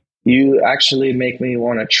 really good. You actually make me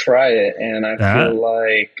want to try it, and I feel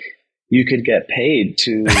like you could get paid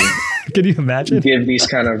to Can you imagine? Give these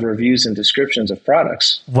kind of reviews and descriptions of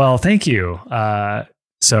products. Well, thank you.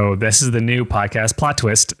 So this is the new podcast, Plot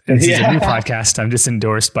Twist. This is a new podcast. I'm just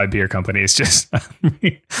endorsed by beer companies, just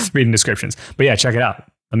reading descriptions. But yeah, check it out.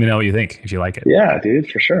 Let me know what you think, if you like it. Yeah,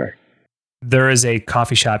 dude, for sure. There is a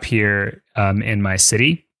coffee shop here in my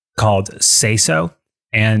city called Say So.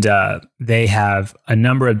 And they have a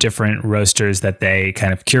number of different roasters that they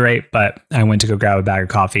kind of curate. But I went to go grab a bag of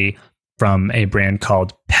coffee from a brand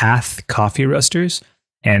called Path Coffee Roasters.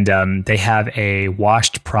 And they have a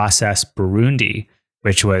washed process Burundi,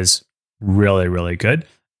 which was really, really good.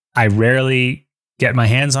 I rarely get my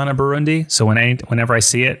hands on a Burundi. So whenever I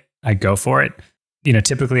see it, I go for it.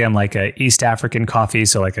 Typically I'm like a East African coffee.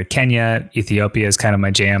 So like a Kenya, Ethiopia is kind of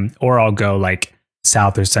my jam. Or I'll go like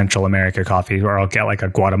South or Central America coffee, or I'll get like a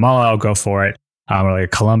Guatemala, I'll go for it. Or like a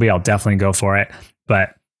Colombia, I'll definitely go for it.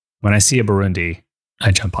 But when I see a Burundi,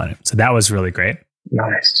 I jump on it. So that was really great.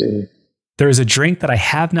 Nice, dude. There is a drink that I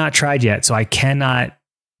have not tried yet, so I can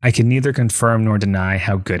neither confirm nor deny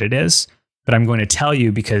how good it is. but I'm going to tell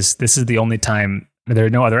you because this is the only time there are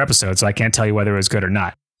no other episodes, so I can't tell you whether it was good or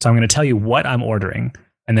not. So I'm going to tell you what I'm ordering,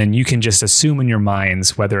 and then you can just assume in your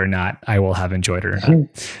minds whether or not I will have enjoyed it or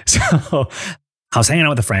not. So I was hanging out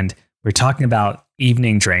with a friend. We were talking about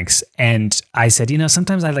evening drinks, and I said,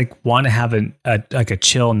 sometimes I like want to have a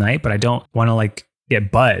chill night, but I don't want to like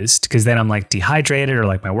get buzzed because then I'm like dehydrated, or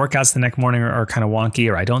like my workouts the next morning are kind of wonky,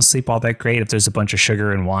 or I don't sleep all that great if there's a bunch of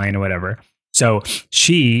sugar and wine or whatever. So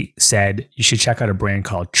she said you should check out a brand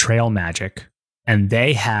called Trail Magic, and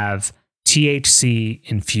they have THC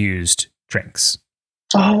infused drinks.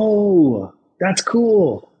 Oh, that's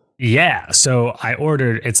cool. Yeah. So I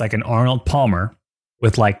ordered, it's like an Arnold Palmer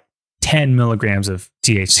with like 10 milligrams of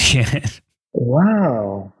THC in it.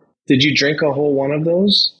 Wow. Did you drink a whole one of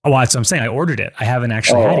those? Oh, that's what I'm saying. I ordered it. I haven't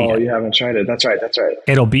actually had it yet. Oh, you haven't tried it. That's right.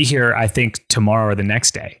 It'll be here, I think, tomorrow or the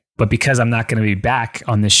next day. But because I'm not going to be back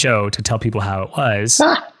on the show to tell people how it was,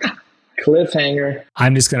 cliffhanger.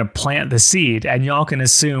 I'm just going to plant the seed, and y'all can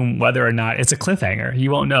assume whether or not it's a cliffhanger.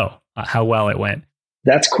 You won't know how well it went.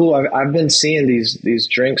 That's cool. I've been seeing these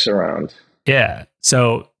drinks around. Yeah.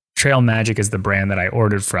 So Trail Magic is the brand that I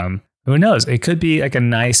ordered from. Who knows? It could be like a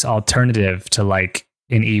nice alternative to like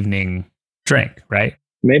an evening drink, right?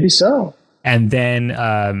 Maybe so. And then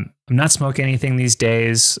I'm not smoking anything these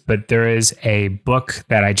days, but there is a book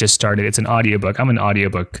that I just started. It's an audiobook. I'm an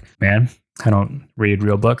audiobook man. I don't read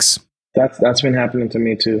real books. That's been happening to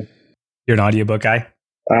me too. You're an audiobook guy?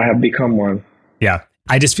 I have become one. Yeah.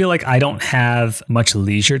 I just feel like I don't have much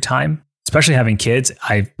leisure time, especially having kids.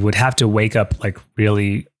 I would have to wake up like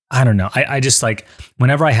really, I don't know. I just like,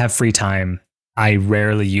 whenever I have free time, I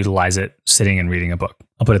rarely utilize it sitting and reading a book.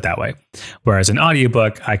 I'll put it that way. Whereas an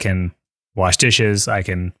audiobook, I can wash dishes. I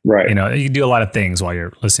can, you can do a lot of things while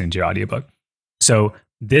you're listening to your audiobook. So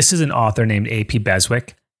this is an author named A.P.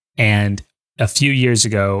 Beswick. And a few years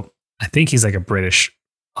ago, I think he's like a British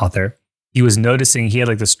author. He was noticing he had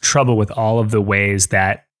like this trouble with all of the ways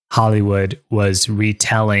that Hollywood was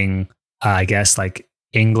retelling, I guess, like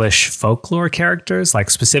English folklore characters, like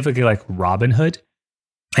specifically like Robin Hood.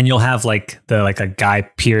 And you'll have like a Guy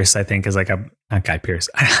Pearce, I think is like not Guy Pearce.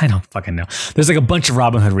 I don't fucking know. There's like a bunch of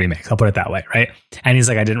Robin Hood remakes. I'll put it that way. Right. And he's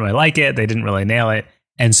like, I didn't really like it. They didn't really nail it.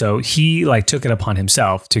 And so he like took it upon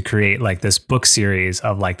himself to create like this book series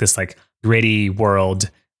of like this like gritty world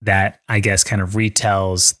that I guess kind of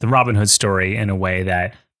retells the Robin Hood story in a way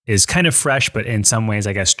that is kind of fresh, but in some ways,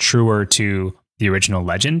 I guess, truer to the original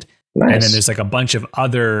legend. Nice. And then there's like a bunch of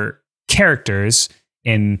other characters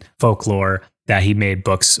in folklore that he made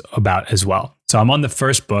books about as well. So I'm on the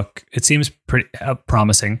first book. It seems pretty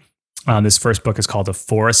promising. This first book is called The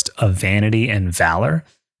Forest of Vanity and Valor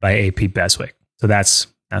by A.P. Beswick. So that's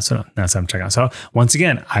what I'm checking out. So once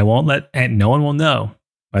again, I won't let, and no one will know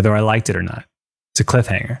whether I liked it or not. It's a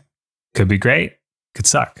cliffhanger. Could be great. Could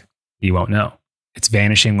suck. You won't know. It's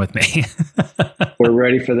vanishing with me. We're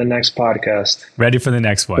ready for the next podcast. Ready for the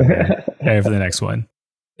next one. Man. Ready for the next one.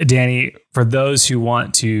 Danny, for those who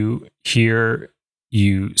want to hear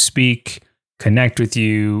you speak, connect with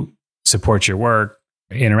you, support your work,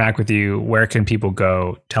 interact with you, where can people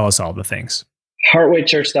go? Tell us all the things.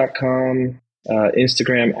 Heartweightchurch.com,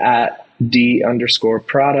 Instagram at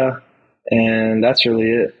 @D_Prada. And that's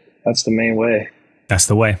really it. That's the main way. That's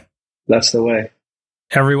the way. That's the way.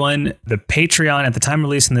 Everyone, the Patreon, at the time of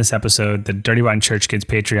releasing this episode, the Dirty Rotten Church Kids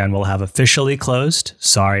Patreon will have officially closed.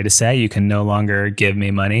 Sorry to say, you can no longer give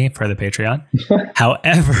me money for the Patreon.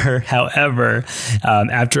 However,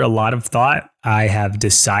 after a lot of thought, I have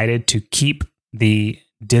decided to keep the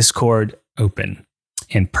Discord open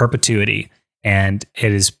in perpetuity. And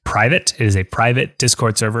it is private. It is a private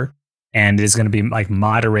Discord server. And it is going to be like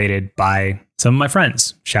moderated by some of my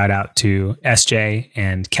friends. Shout out to SJ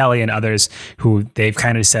and Kelly and others who they've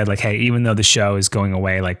kind of said like, hey, even though the show is going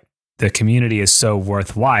away, like the community is so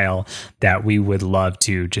worthwhile that we would love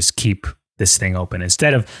to just keep this thing open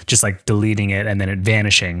instead of just like deleting it and then it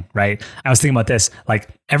vanishing. Right. I was thinking about this, like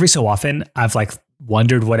every so often I've like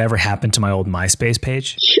wondered whatever happened to my old MySpace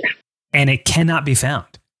page and it cannot be found.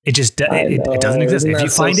 It just it doesn't exist. If you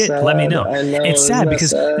find it, let me know. It's sad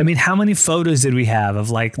because I mean, how many photos did we have of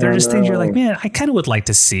like there are just things you're like, man, I kind of would like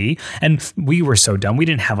to see. And we were so dumb. We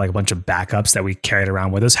didn't have like a bunch of backups that we carried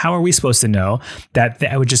around with us. How are we supposed to know that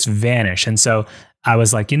would just vanish? And so I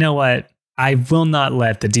was like, you know what? I will not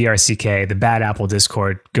let the DRCK, the Bad Apple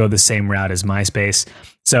Discord, go the same route as MySpace.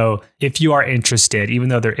 So if you are interested, even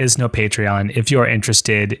though there is no Patreon, if you are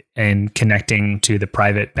interested in connecting to the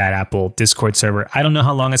private Bad Apple Discord server, I don't know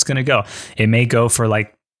how long it's going to go. It may go for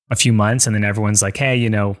like a few months and then everyone's like, hey, you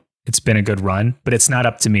know, it's been a good run, but it's not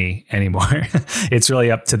up to me anymore. It's really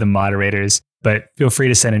up to the moderators. But feel free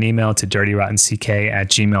to send an email to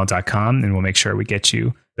dirtyrottenck@gmail.com and we'll make sure we get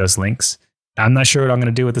you those links. I'm not sure what I'm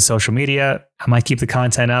going to do with the social media. I might keep the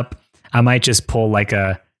content up. I might just pull like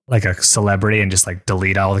a celebrity and just like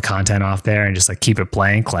delete all the content off there and just like keep it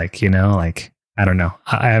blank. Like, I don't know.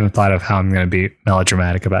 I haven't thought of how I'm going to be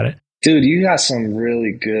melodramatic about it. Dude, you got some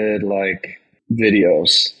really good like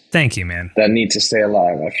videos. Thank you, man. That need to stay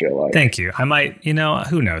alive, I feel like. Thank you. I might,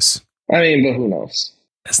 who knows? I mean, but who knows?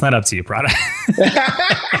 It's not up to you, Prada.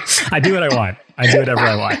 I do what I want. I do whatever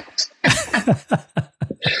I want.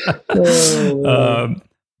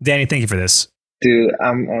 Danny, thank you for this. Dude,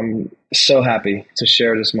 I'm so happy to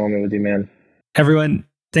share this moment with you, man. Everyone,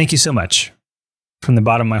 thank you so much from the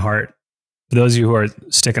bottom of my heart. For those of you who are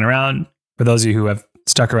sticking around, for those of you who have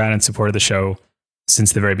stuck around and supported the show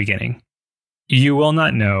since the very beginning, you will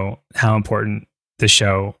not know how important the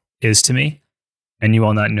show is to me, and you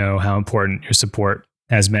will not know how important your support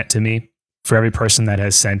has meant to me. For every person that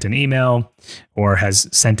has sent an email or has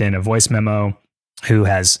sent in a voice memo, who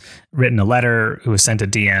has written a letter, who has sent a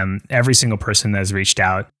DM, every single person that has reached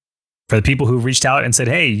out, for the people who reached out and said,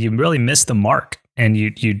 hey, you really missed the mark and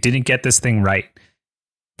you didn't get this thing right.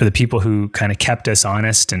 For the people who kind of kept us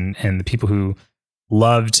honest and the people who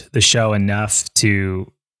loved the show enough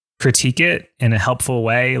to critique it in a helpful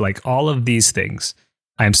way, like all of these things,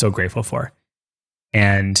 I am so grateful for.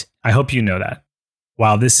 And I hope you know that.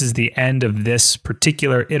 While this is the end of this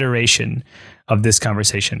particular iteration of this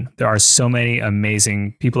conversation, there are so many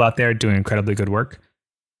amazing people out there doing incredibly good work.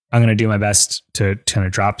 I'm going to do my best to kind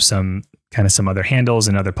of drop some other handles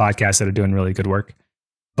and other podcasts that are doing really good work.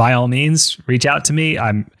 By all means, reach out to me.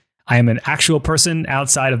 I am an actual person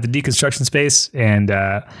outside of the deconstruction space, and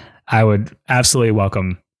I would absolutely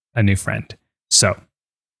welcome a new friend. So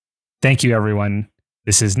thank you, everyone.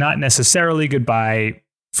 This is not necessarily goodbye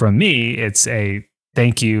from me. It's a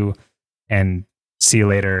thank you and see you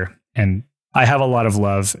later. And I have a lot of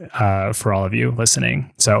love for all of you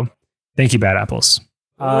listening. So thank you, Bad Apples.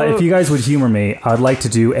 If you guys would humor me, I'd like to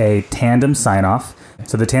do a tandem sign-off.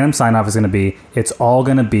 So the tandem sign-off is going to be, it's all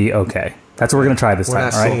going to be okay. That's what we're going to try this time. We're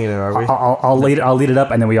not singing it, are we? I'll lead it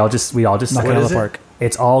up, and then we all just knock it out of the park.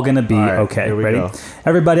 It's all going to be okay. Ready? Go.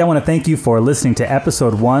 Everybody, I want to thank you for listening to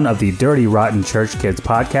episode 1 of the Dirty Rotten Church Kids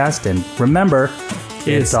podcast. And remember,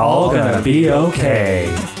 it's all going to be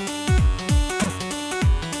okay.